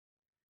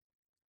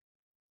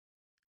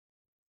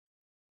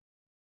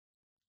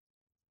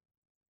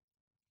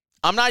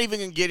 I'm not even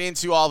going to get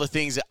into all the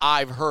things that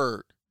I've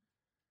heard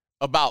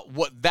about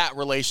what that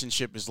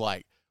relationship is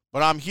like.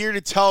 But I'm here to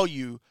tell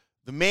you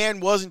the man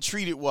wasn't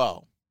treated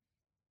well.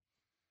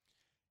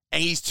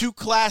 And he's too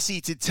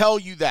classy to tell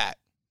you that.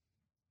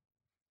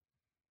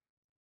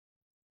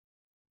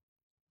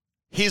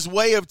 His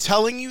way of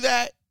telling you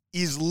that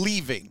is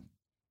leaving.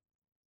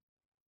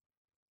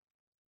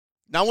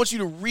 Now, I want you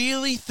to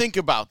really think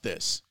about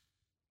this.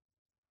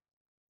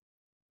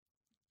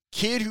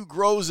 Kid who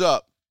grows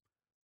up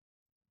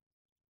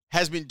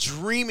has been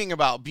dreaming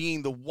about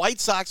being the White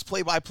Sox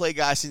play-by-play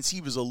guy since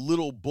he was a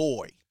little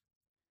boy.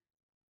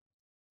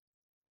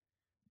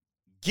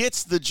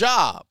 Gets the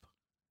job.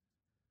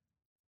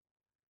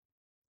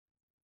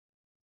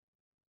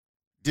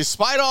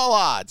 Despite all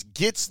odds,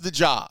 gets the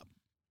job.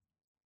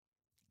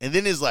 And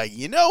then is like,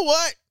 you know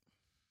what?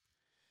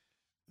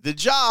 The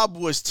job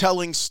was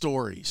telling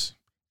stories.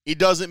 It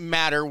doesn't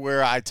matter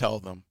where I tell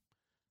them.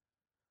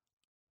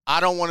 I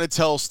don't want to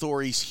tell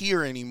stories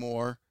here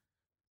anymore.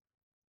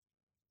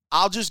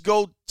 I'll just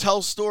go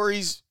tell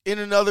stories in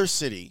another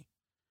city.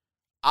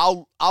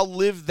 I'll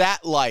live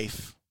that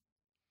life.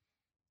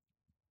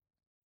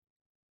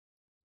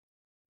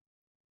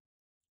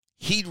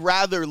 He'd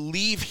rather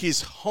leave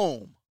his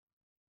home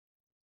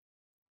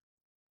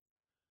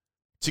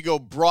to go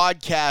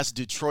broadcast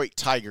Detroit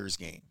Tigers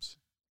games.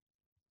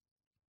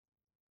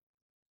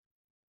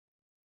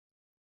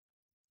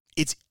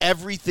 It's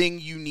everything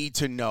you need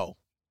to know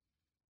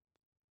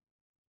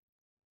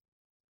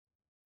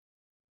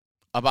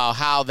about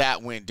how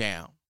that went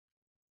down.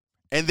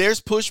 And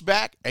there's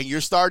pushback, and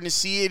you're starting to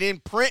see it in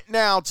print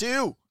now,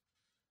 too.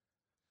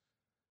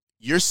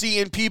 You're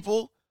seeing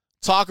people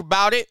talk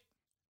about it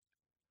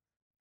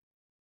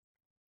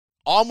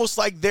almost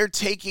like they're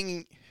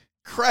taking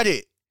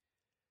credit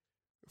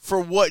for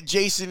what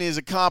Jason has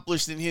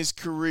accomplished in his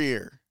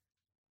career.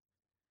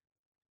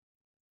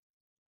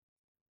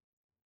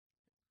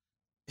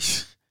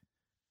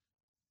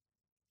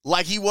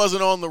 Like he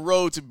wasn't on the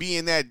road to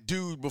being that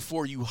dude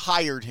before you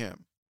hired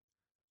him.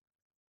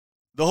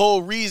 The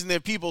whole reason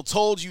that people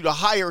told you to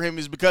hire him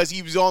is because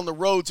he was on the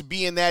road to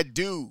being that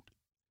dude.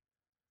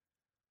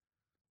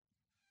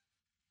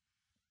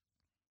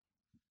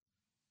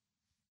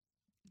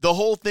 The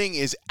whole thing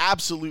is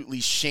absolutely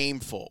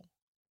shameful.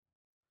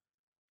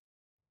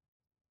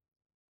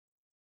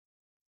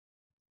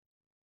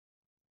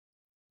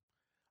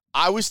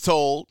 I was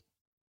told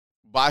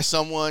by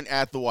someone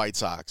at the White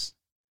Sox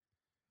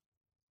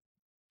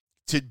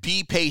to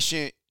be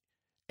patient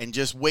and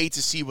just wait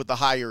to see what the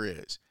hire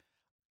is.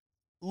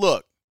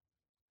 Look,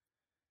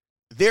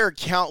 there are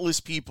countless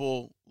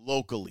people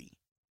locally.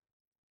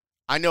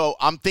 I know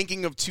I'm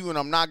thinking of two, and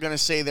I'm not going to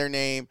say their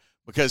name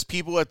because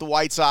people at the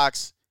White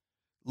Sox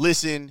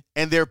listen,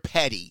 and they're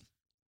petty.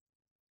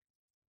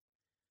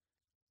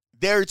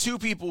 There are two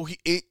people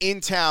in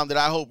town that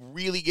I hope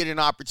really get an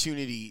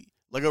opportunity,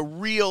 like a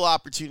real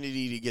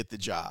opportunity to get the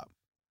job.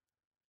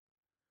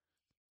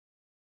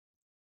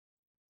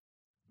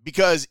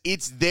 Because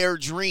it's their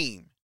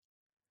dream.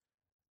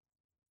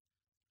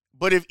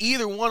 But if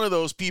either one of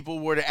those people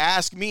were to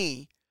ask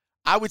me,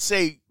 I would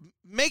say,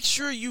 make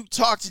sure you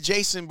talk to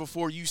Jason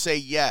before you say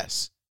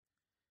yes.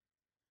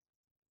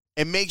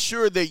 And make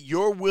sure that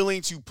you're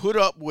willing to put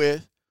up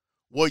with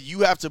what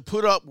you have to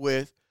put up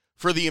with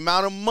for the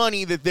amount of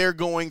money that they're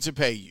going to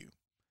pay you.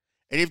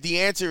 And if the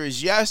answer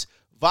is yes,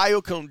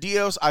 vaya con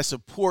Dios, I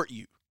support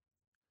you.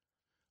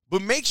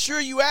 But make sure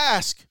you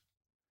ask,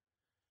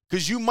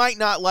 because you might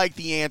not like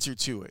the answer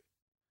to it.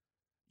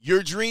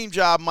 Your dream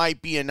job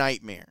might be a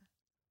nightmare.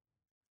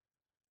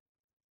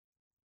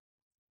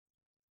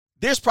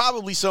 There's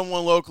probably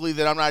someone locally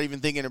that I'm not even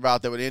thinking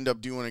about that would end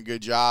up doing a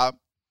good job.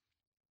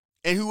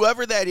 And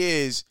whoever that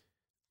is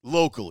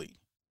locally,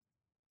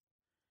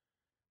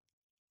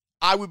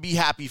 I would be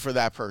happy for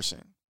that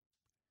person.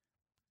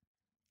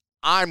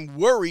 I'm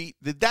worried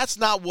that that's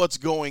not what's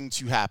going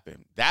to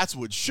happen. That's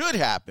what should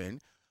happen,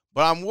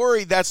 but I'm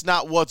worried that's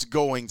not what's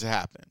going to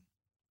happen.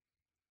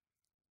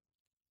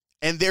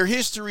 And their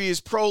history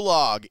is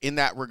prologue in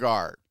that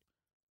regard.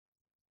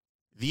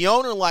 The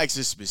owner likes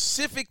a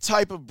specific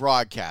type of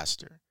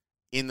broadcaster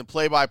in the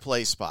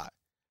play-by-play spot.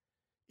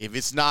 If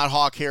it's not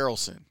Hawk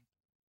Harrelson.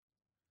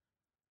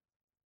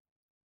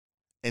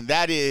 And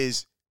that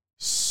is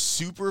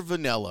super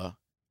vanilla,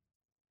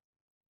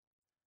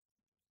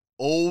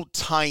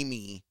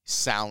 old-timey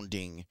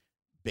sounding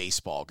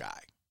baseball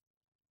guy.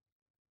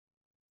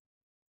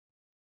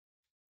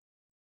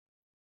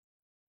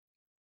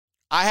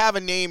 I have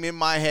a name in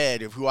my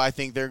head of who I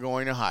think they're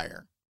going to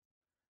hire.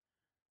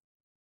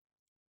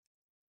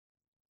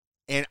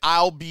 And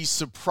I'll be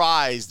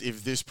surprised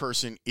if this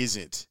person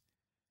isn't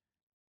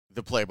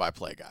the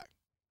play-by-play guy.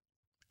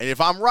 And if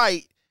I'm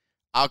right,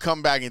 I'll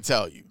come back and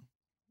tell you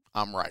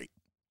I'm right.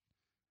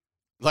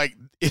 Like,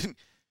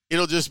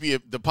 it'll just be,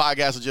 the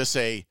podcast will just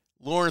say,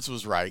 Lawrence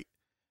was right.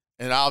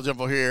 And I'll jump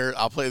over here.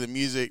 I'll play the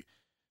music.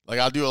 Like,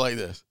 I'll do it like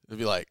this. It'll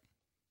be like,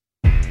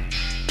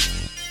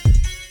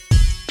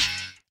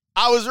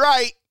 I was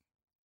right.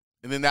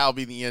 And then that'll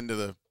be the end of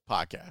the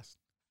podcast.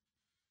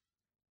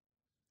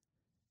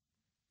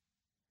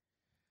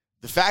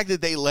 The fact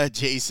that they let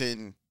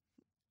Jason,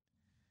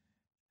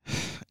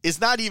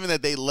 it's not even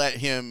that they let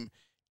him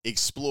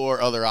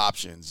explore other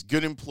options.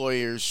 Good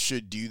employers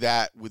should do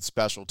that with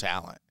special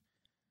talent.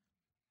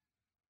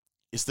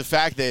 It's the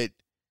fact that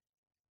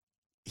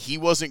he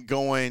wasn't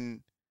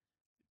going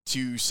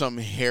to some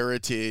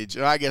heritage.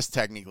 I guess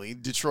technically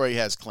Detroit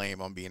has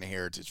claim on being a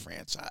heritage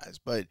franchise,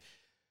 but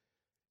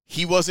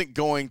he wasn't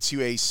going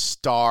to a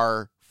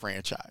star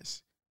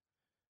franchise.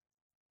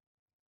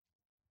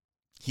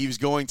 he was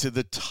going to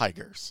the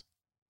Tigers.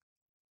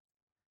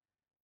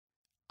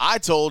 I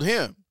told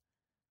him,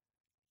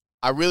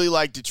 I really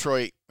like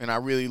Detroit and I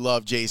really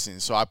love Jason,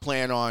 so I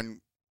plan on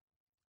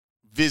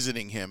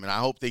visiting him, and I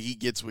hope that he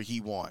gets what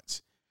he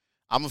wants.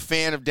 I'm a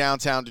fan of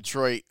downtown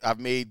Detroit. I've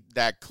made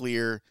that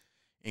clear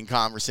in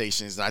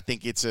conversations, and I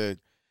think it's a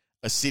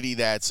city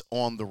that's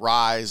on the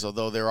rise,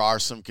 although there are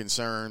some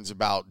concerns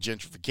about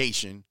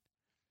gentrification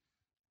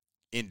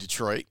in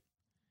Detroit,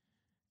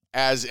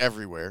 as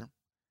everywhere.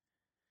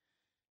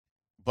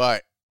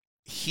 But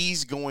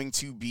he's going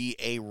to be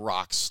a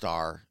rock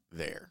star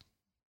there.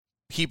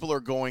 People are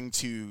going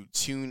to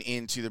tune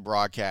into the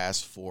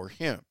broadcast for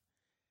him.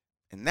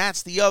 And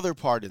that's the other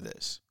part of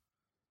this.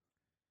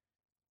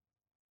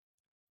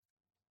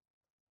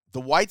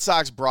 The White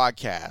Sox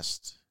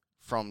broadcast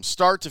from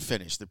start to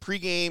finish, the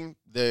pregame,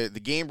 the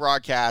game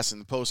broadcast,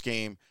 and the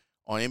postgame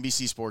on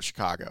NBC Sports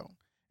Chicago.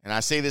 And I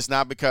say this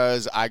not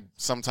because I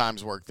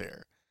sometimes work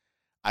there.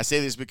 I say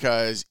this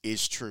because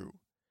it's true.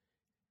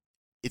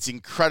 It's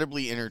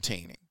incredibly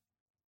entertaining.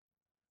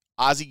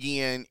 Ozzie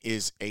Guillen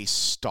is a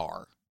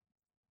star.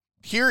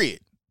 Period.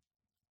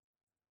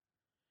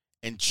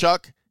 And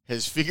Chuck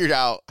has figured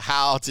out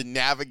how to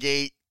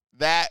navigate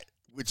that,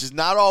 which is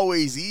not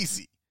always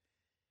easy.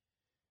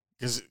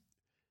 Because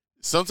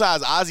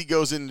sometimes Ozzie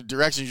goes in the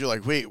directions you're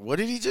like, wait, what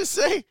did he just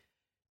say?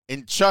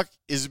 And Chuck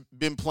has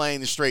been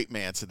playing the straight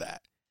man to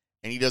that.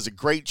 And he does a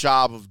great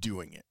job of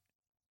doing it.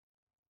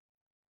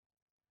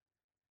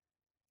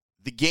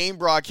 The game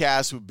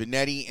broadcasts with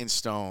Benetti and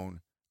Stone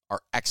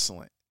are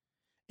excellent.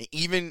 And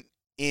even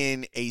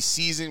in a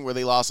season where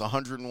they lost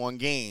 101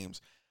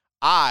 games,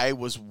 I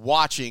was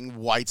watching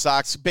White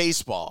Sox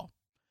baseball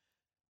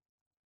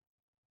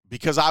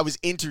because I was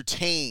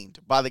entertained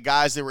by the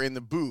guys that were in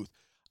the booth.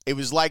 It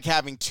was like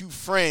having two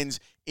friends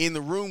in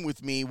the room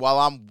with me while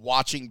I'm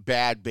watching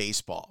bad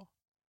baseball.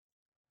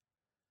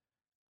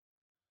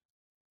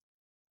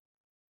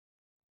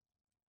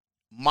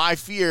 My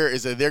fear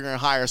is that they're going to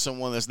hire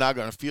someone that's not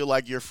going to feel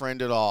like your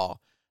friend at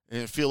all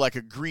and feel like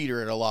a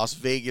greeter at a Las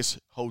Vegas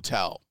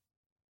hotel.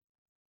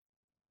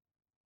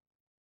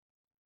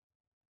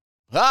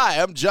 Hi,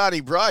 I'm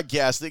Johnny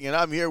Broadcasting, and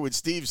I'm here with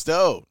Steve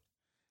Stone.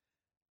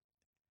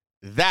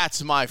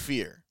 That's my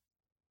fear.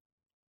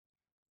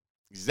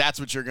 That's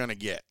what you're going to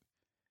get.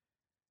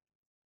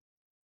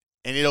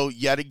 And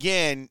yet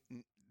again,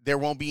 there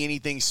won't be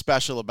anything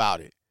special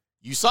about it.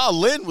 You saw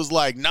Lynn was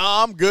like,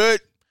 nah, I'm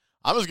good.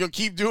 I'm just going to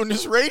keep doing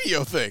this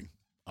radio thing.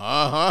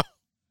 Uh-huh.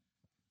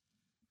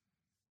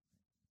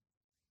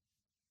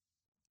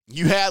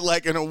 You had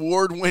like an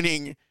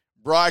award-winning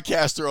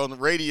broadcaster on the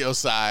radio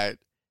side,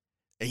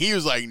 and he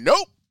was like,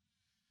 nope,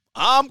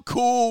 I'm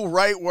cool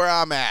right where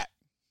I'm at.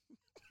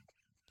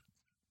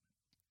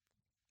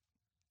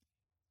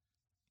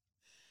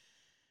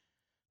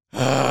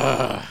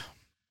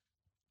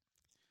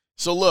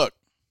 So look,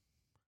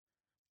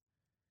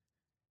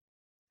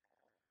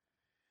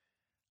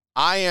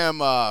 I'm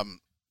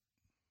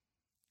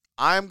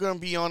going to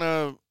be on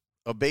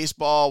a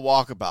baseball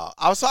walkabout.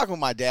 I was talking with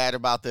my dad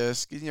about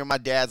this. My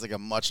dad's like a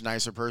much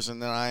nicer person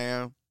than I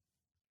am.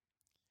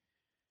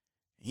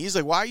 He's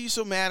like, why are you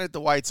so mad at the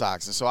White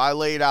Sox? And so I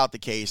laid out the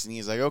case, and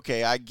he's like,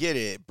 okay, I get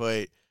it,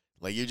 but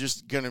like, you're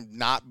just going to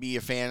not be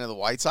a fan of the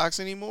White Sox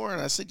anymore?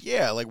 And I said,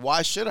 yeah, like,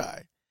 why should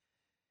I?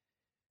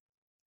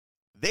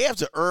 They have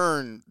to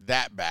earn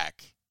that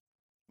back.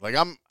 Like,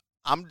 I'm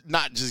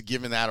not just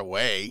giving that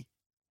away.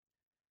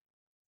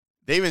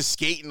 They've been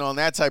skating on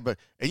that type of,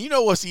 and you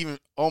know what's even,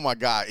 oh my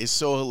God, it's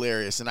so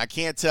hilarious. And I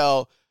can't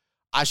tell,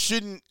 I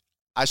shouldn't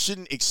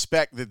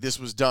expect that this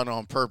was done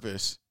on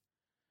purpose.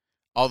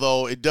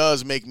 Although it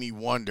does make me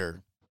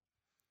wonder.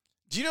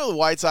 Do you know the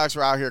White Sox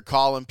were out here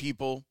calling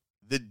people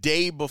the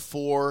day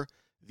before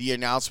the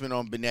announcement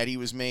on Benetti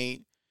was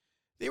made?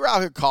 They were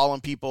out here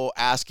calling people,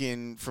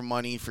 asking for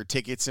money for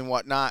tickets and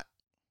whatnot.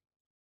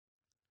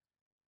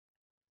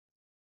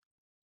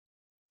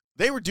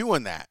 They were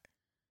doing that.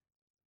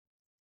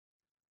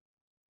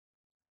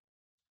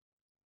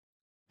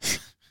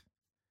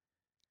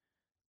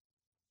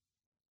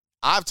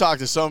 I've talked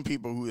to some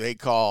people who they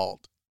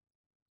called,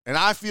 and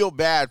I feel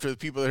bad for the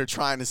people that are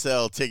trying to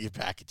sell ticket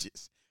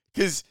packages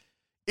because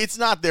it's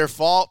not their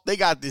fault. They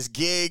got this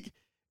gig,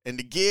 and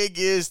the gig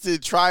is to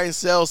try and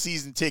sell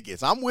season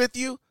tickets. I'm with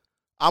you.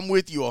 I'm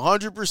with you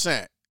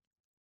 100%.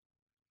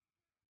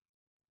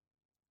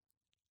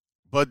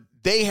 But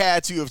they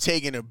had to have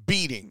taken a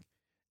beating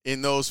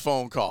in those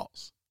phone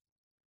calls.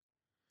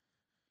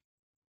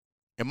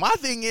 And my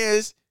thing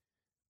is,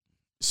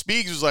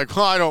 Speaks was like,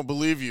 I don't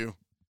believe you.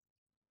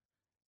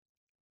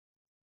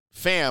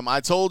 Fam,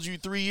 I told you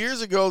 3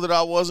 years ago that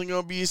I wasn't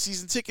going to be a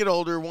season ticket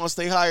holder once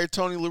they hired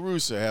Tony La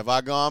Russa. Have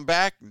I gone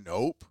back?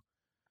 Nope.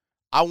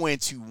 I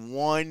went to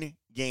one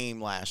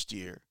game last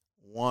year.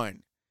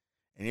 One.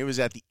 And it was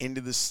at the end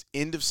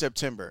of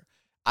September.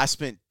 I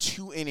spent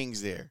 2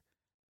 innings there.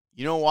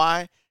 You know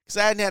why? Because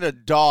I hadn't had a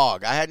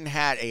dog. I hadn't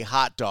had a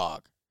hot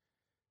dog.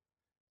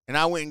 And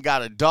I went and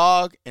got a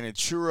dog and a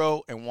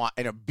churro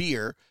and a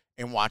beer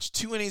and watched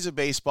 2 innings of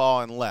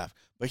baseball and left.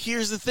 But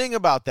here's the thing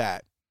about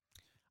that.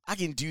 I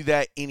can do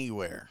that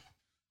anywhere,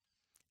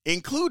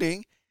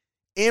 including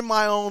in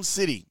my own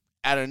city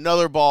at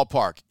another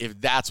ballpark if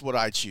that's what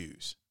I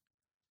choose.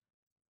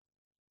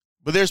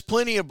 But there's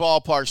plenty of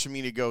ballparks for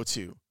me to go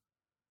to.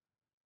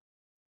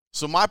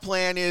 So my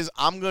plan is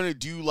I'm going to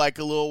do like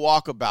a little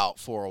walkabout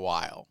for a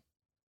while.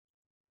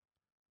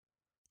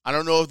 I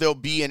don't know if there'll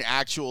be an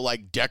actual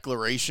like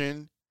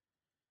declaration,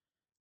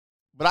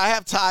 but I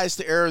have ties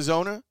to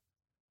Arizona.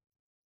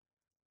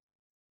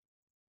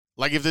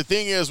 Like if the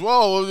thing is,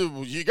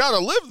 well, you got to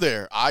live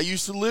there. I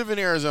used to live in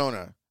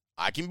Arizona.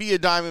 I can be a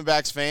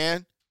Diamondbacks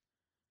fan.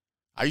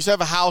 I used to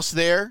have a house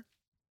there.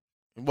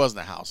 It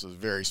wasn't a house. It was a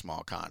very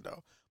small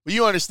condo. But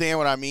you understand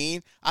what I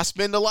mean. I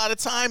spend a lot of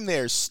time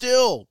there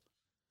still.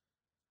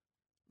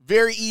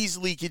 Very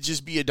easily could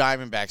just be a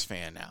Diamondbacks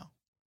fan now.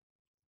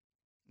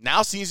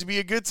 Now seems to be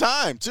a good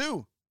time,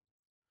 too.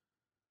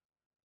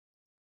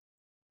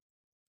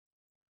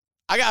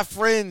 I got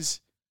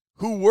friends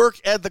who work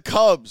at the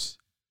Cubs.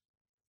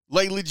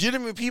 Like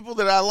legitimate people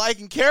that I like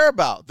and care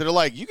about. That are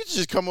like, you could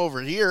just come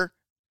over here.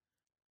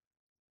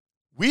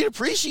 We'd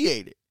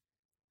appreciate it.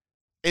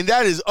 And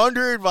that is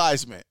under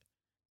advisement.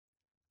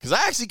 Because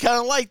I actually kind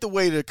of like the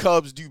way the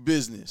Cubs do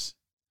business.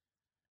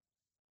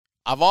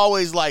 I've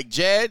always liked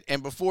Jed,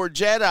 and before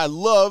Jed, I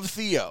love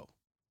Theo.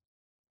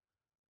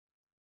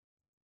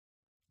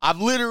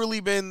 I've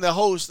literally been the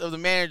host of the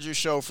Manager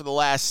Show for the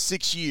last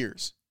 6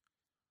 years.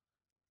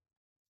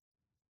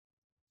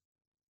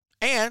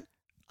 And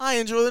I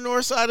enjoy the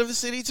north side of the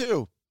city,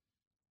 too.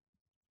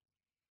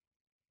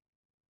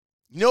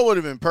 You know what would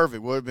have been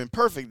perfect? What would have been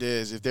perfect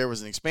is if there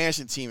was an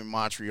expansion team in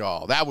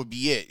Montreal. That would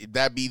be it.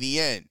 That'd be the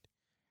end.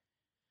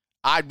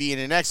 I'd be in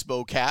an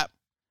Expo cap,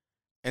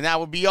 and that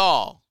would be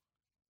all.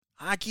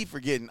 I keep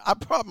forgetting. I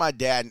brought my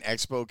dad an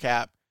Expo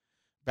cap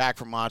back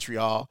from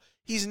Montreal.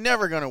 He's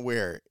never going to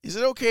wear it. Is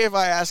it okay if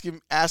I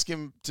ask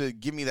him to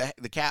give me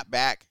the cap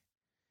back?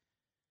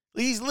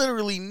 He's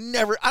literally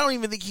never, I don't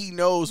even think he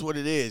knows what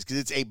it is because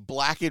it's a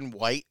black and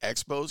white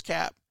Expos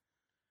cap.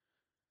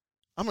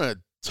 I'm going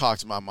to talk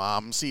to my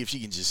mom and see if she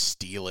can just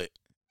steal it,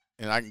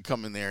 and I can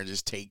come in there and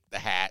just take the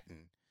hat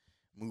and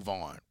move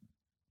on.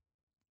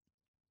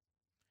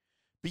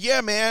 But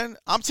yeah, man,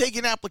 I'm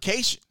taking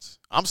applications.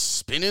 I'm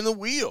spinning the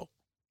wheel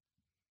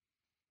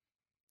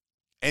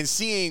and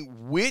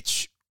seeing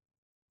which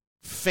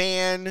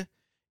fan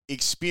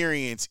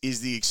experience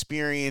is the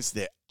experience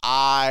that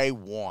I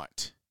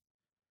want.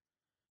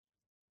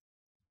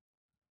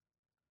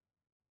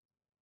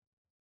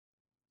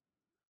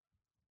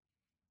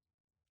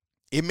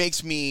 It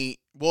makes me,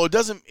 well, it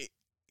doesn't,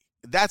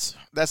 that's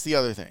the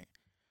other thing.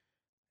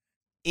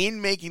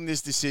 In making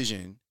this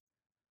decision,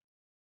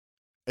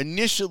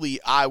 initially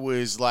I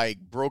was like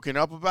broken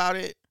up about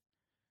it,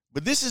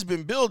 but this has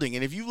been building.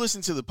 And if you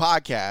listen to the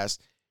podcast,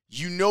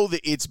 you know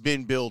that it's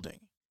been building.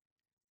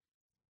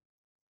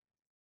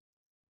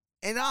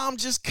 And I'm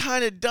just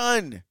kind of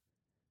done.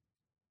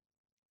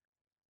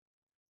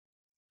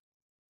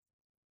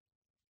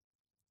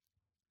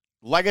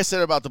 Like I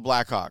said about the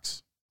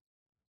Blackhawks.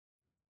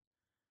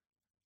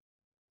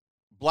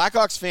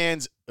 Blackhawks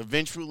fans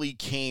eventually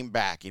came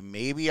back, and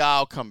maybe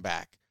I'll come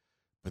back.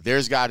 But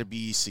there's got to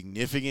be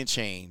significant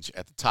change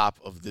at the top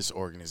of this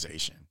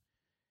organization.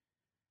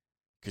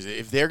 Because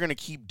if they're going to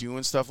keep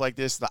doing stuff like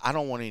this, I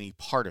don't want any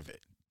part of it.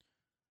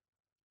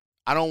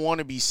 I don't want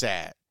to be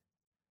sad.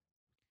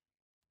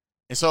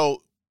 And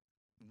so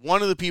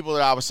one of the people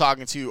that I was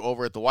talking to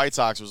over at the White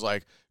Sox was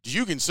like, do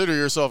you consider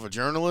yourself a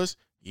journalist?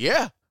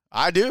 Yeah,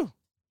 I do.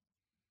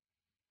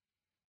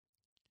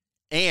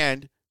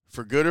 And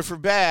for good or for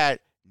bad,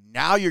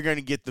 now you're going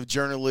to get the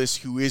journalist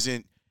who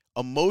isn't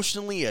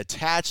emotionally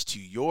attached to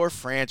your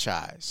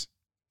franchise.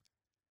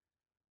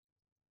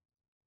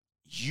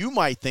 You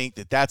might think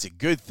that that's a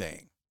good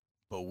thing,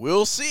 but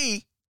we'll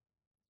see.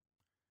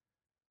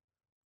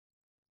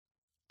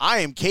 I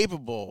am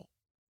capable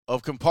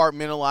of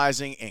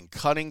compartmentalizing and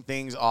cutting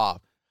things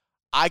off.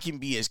 I can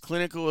be as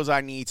clinical as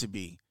I need to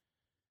be.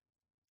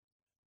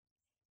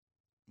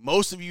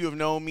 Most of you have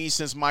known me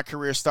since my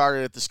career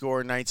started at the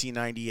Score in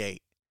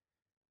 1998.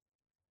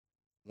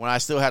 When I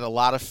still had a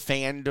lot of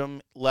fandom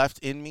left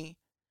in me.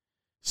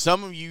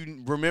 Some of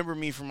you remember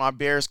me from my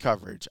Bears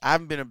coverage. I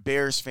haven't been a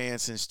Bears fan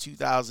since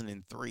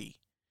 2003.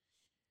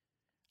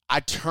 I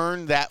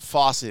turned that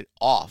faucet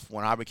off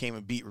when I became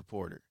a beat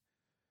reporter.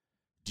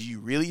 Do you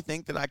really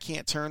think that I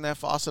can't turn that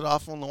faucet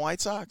off on the White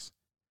Sox?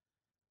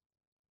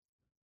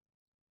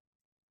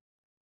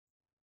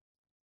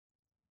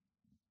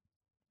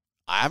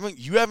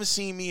 You haven't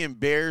seen me in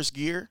Bears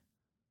gear.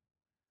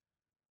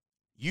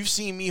 You've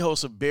seen me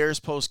host a Bears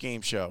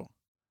post-game show.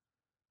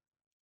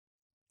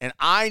 And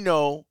I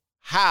know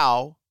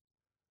how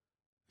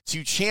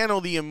to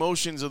channel the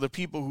emotions of the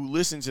people who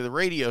listen to the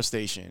radio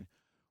station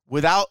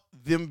without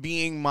them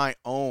being my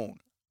own.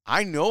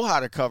 I know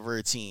how to cover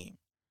a team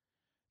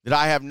that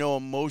I have no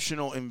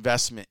emotional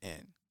investment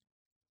in.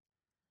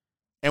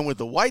 And with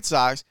the White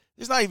Sox,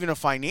 there's not even a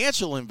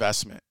financial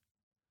investment.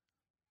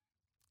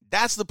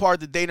 That's the part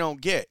that they don't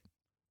get.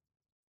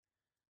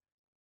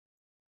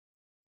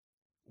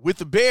 With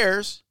the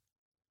Bears,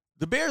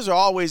 the Bears are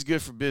always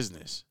good for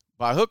business,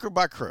 by hook or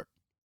by crook.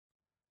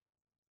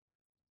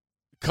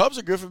 The Cubs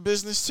are good for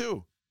business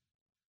too.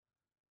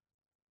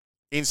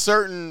 In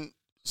certain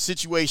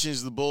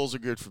situations, the Bulls are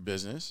good for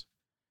business.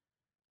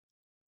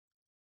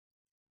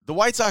 The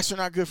White Sox are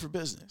not good for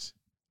business.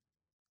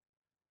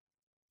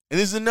 And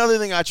this is another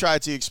thing I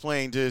tried to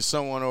explain to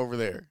someone over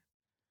there.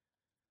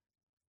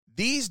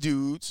 These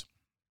dudes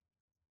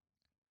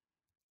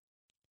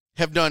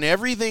have done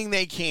everything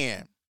they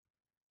can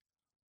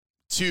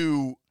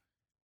to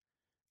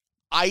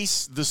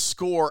ice the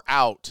score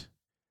out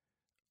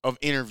of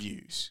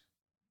interviews.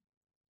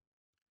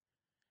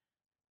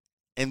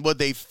 And what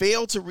they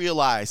fail to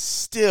realize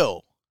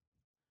still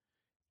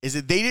is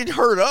that they didn't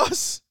hurt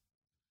us.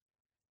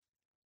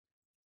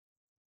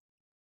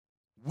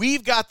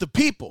 We've got the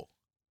people.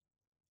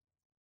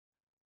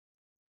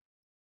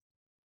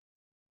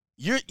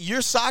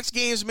 Your Sox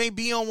games may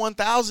be on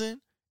 1,000,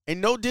 and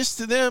no diss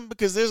to them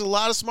because there's a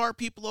lot of smart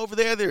people over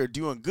there that are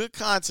doing good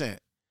content.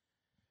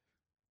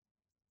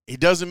 It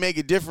doesn't make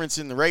a difference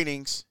in the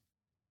ratings.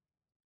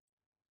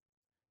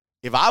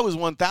 If I was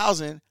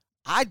 1,000,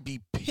 I'd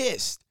be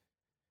pissed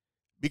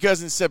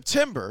because in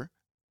September,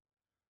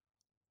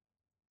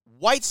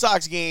 White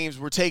Sox games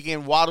were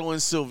taking Waddle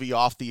and Sylvie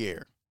off the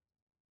air.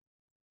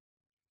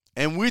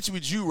 And which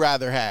would you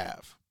rather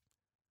have?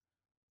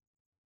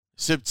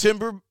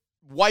 September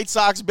White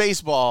Sox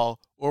baseball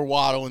or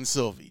Waddle and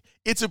Sylvie?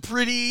 It's a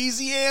pretty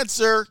easy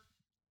answer.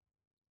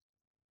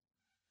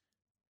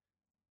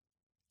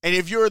 And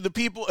if you're the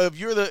people, if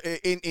you're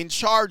the in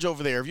charge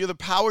over there, if you're the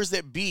powers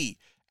that be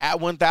at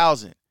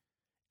 1,000,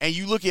 and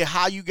you look at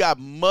how you got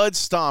mud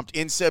stomped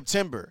in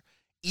September,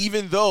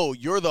 even though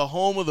you're the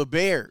home of the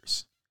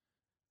Bears,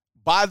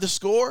 by the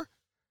score,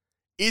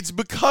 it's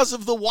because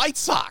of the White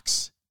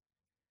Sox.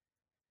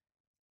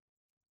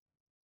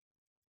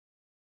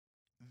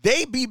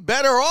 They'd be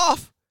better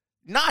off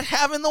not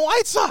having the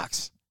White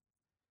Sox.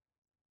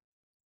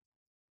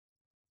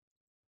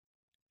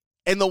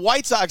 And the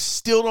White Sox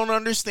still don't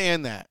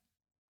understand that.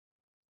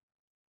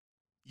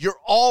 You're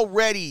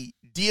already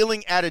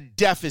dealing at a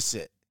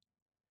deficit.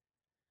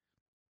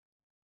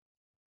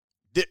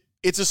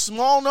 It's a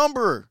small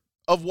number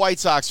of White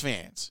Sox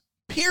fans,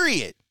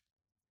 period.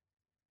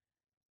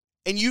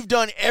 And you've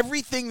done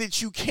everything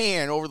that you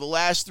can over the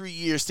last 3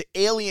 years to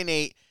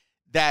alienate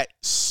that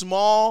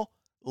small,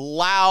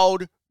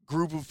 loud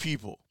group of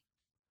people.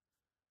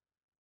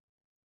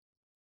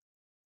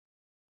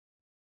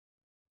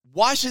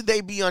 Why should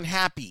they be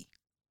unhappy?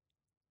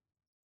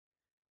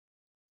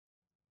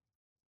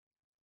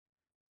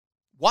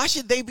 Why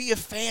should they be a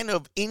fan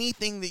of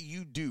anything that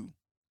you do?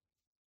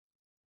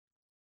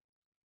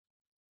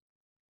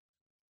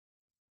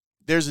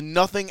 There's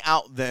nothing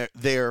out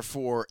there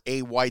for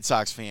a White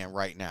Sox fan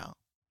right now.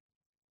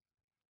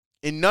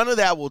 And none of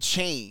that will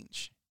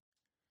change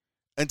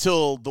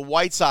until the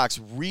White Sox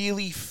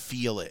really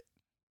feel it.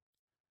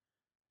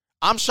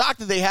 I'm shocked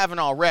that they haven't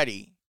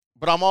already,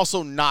 but I'm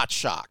also not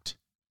shocked.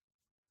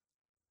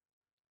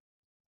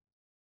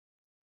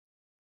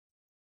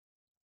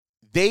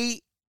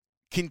 They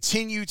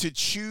continue to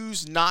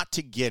choose not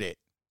to get it.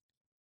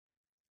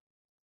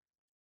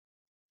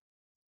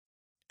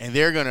 And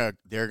they're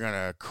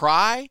gonna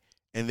cry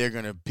and they're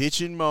gonna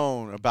bitch and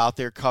moan about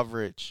their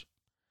coverage.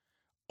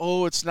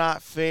 Oh, it's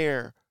not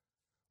fair.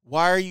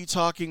 Why are you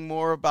talking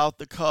more about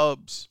the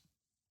Cubs?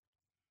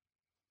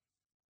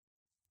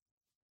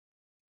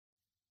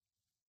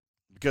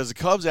 Because the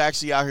Cubs are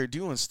actually out here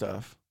doing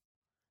stuff,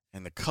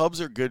 and the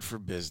Cubs are good for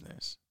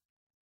business.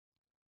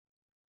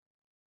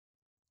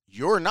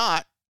 You're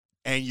not,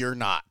 and you're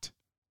not.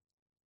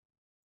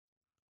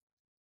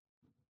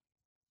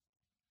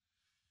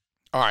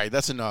 All right,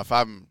 that's enough.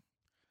 I'm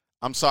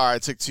sorry I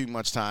took too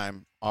much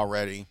time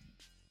already.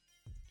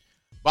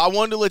 But I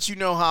wanted to let you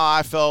know how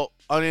I felt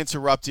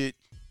uninterrupted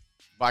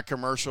by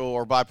commercial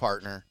or by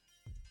partner.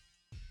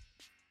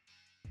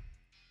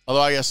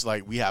 Although I guess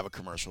we have a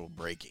commercial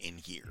break in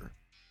here.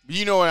 But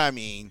you know what I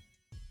mean.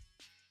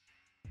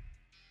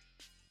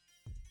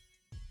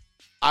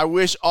 I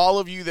wish all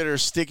of you that are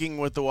sticking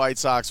with the White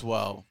Sox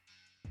well.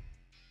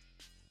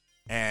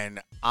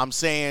 And I'm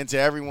saying to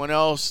everyone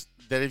else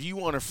that if you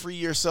want to free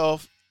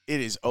yourself,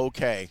 it is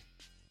okay.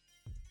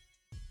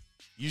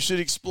 You should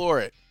explore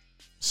it.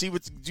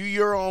 Do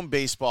your own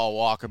baseball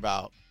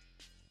walkabout.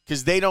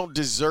 Because they don't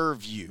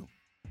deserve you.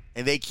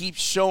 And they keep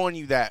showing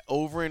you that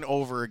over and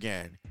over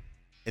again.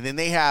 And then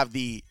they have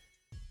the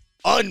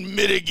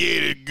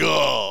unmitigated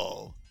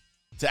gall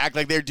to act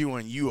like they're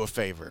doing you a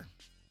favor.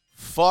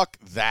 Fuck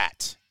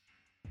that.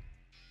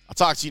 I'll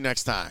talk to you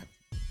next time.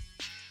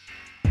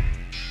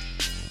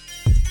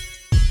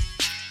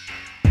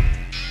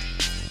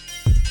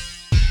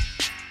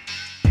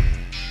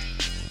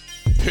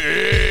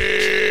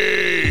 Peace.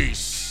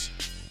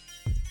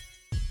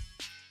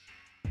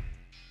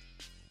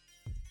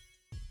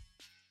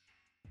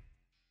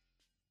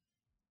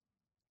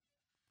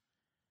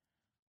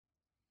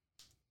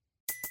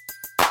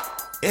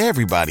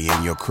 Everybody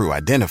in your crew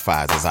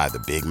identifies as either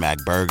Big Mac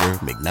Burger,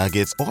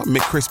 McNuggets, or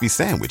McCrispy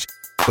Sandwich.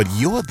 but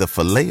you're the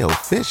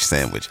Filet-O-Fish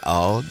Sandwich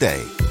all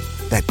day.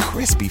 That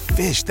crispy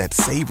fish, that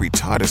savory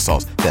tartar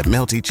sauce, that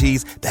melty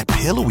cheese, that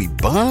pillowy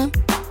bun.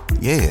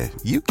 Yeah,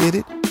 you get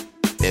it.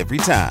 Every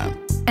time.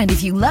 And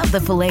if you love the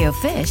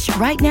Filet-O-Fish,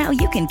 right now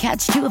you can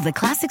catch 2 of the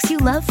classics you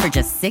love for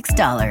just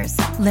 $6.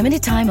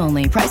 Limited time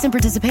only. Price and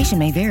participation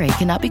may vary.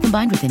 Cannot be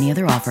combined with any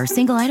other offer.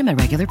 Single item at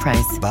regular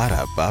price.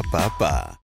 Ba-da-ba-ba-ba.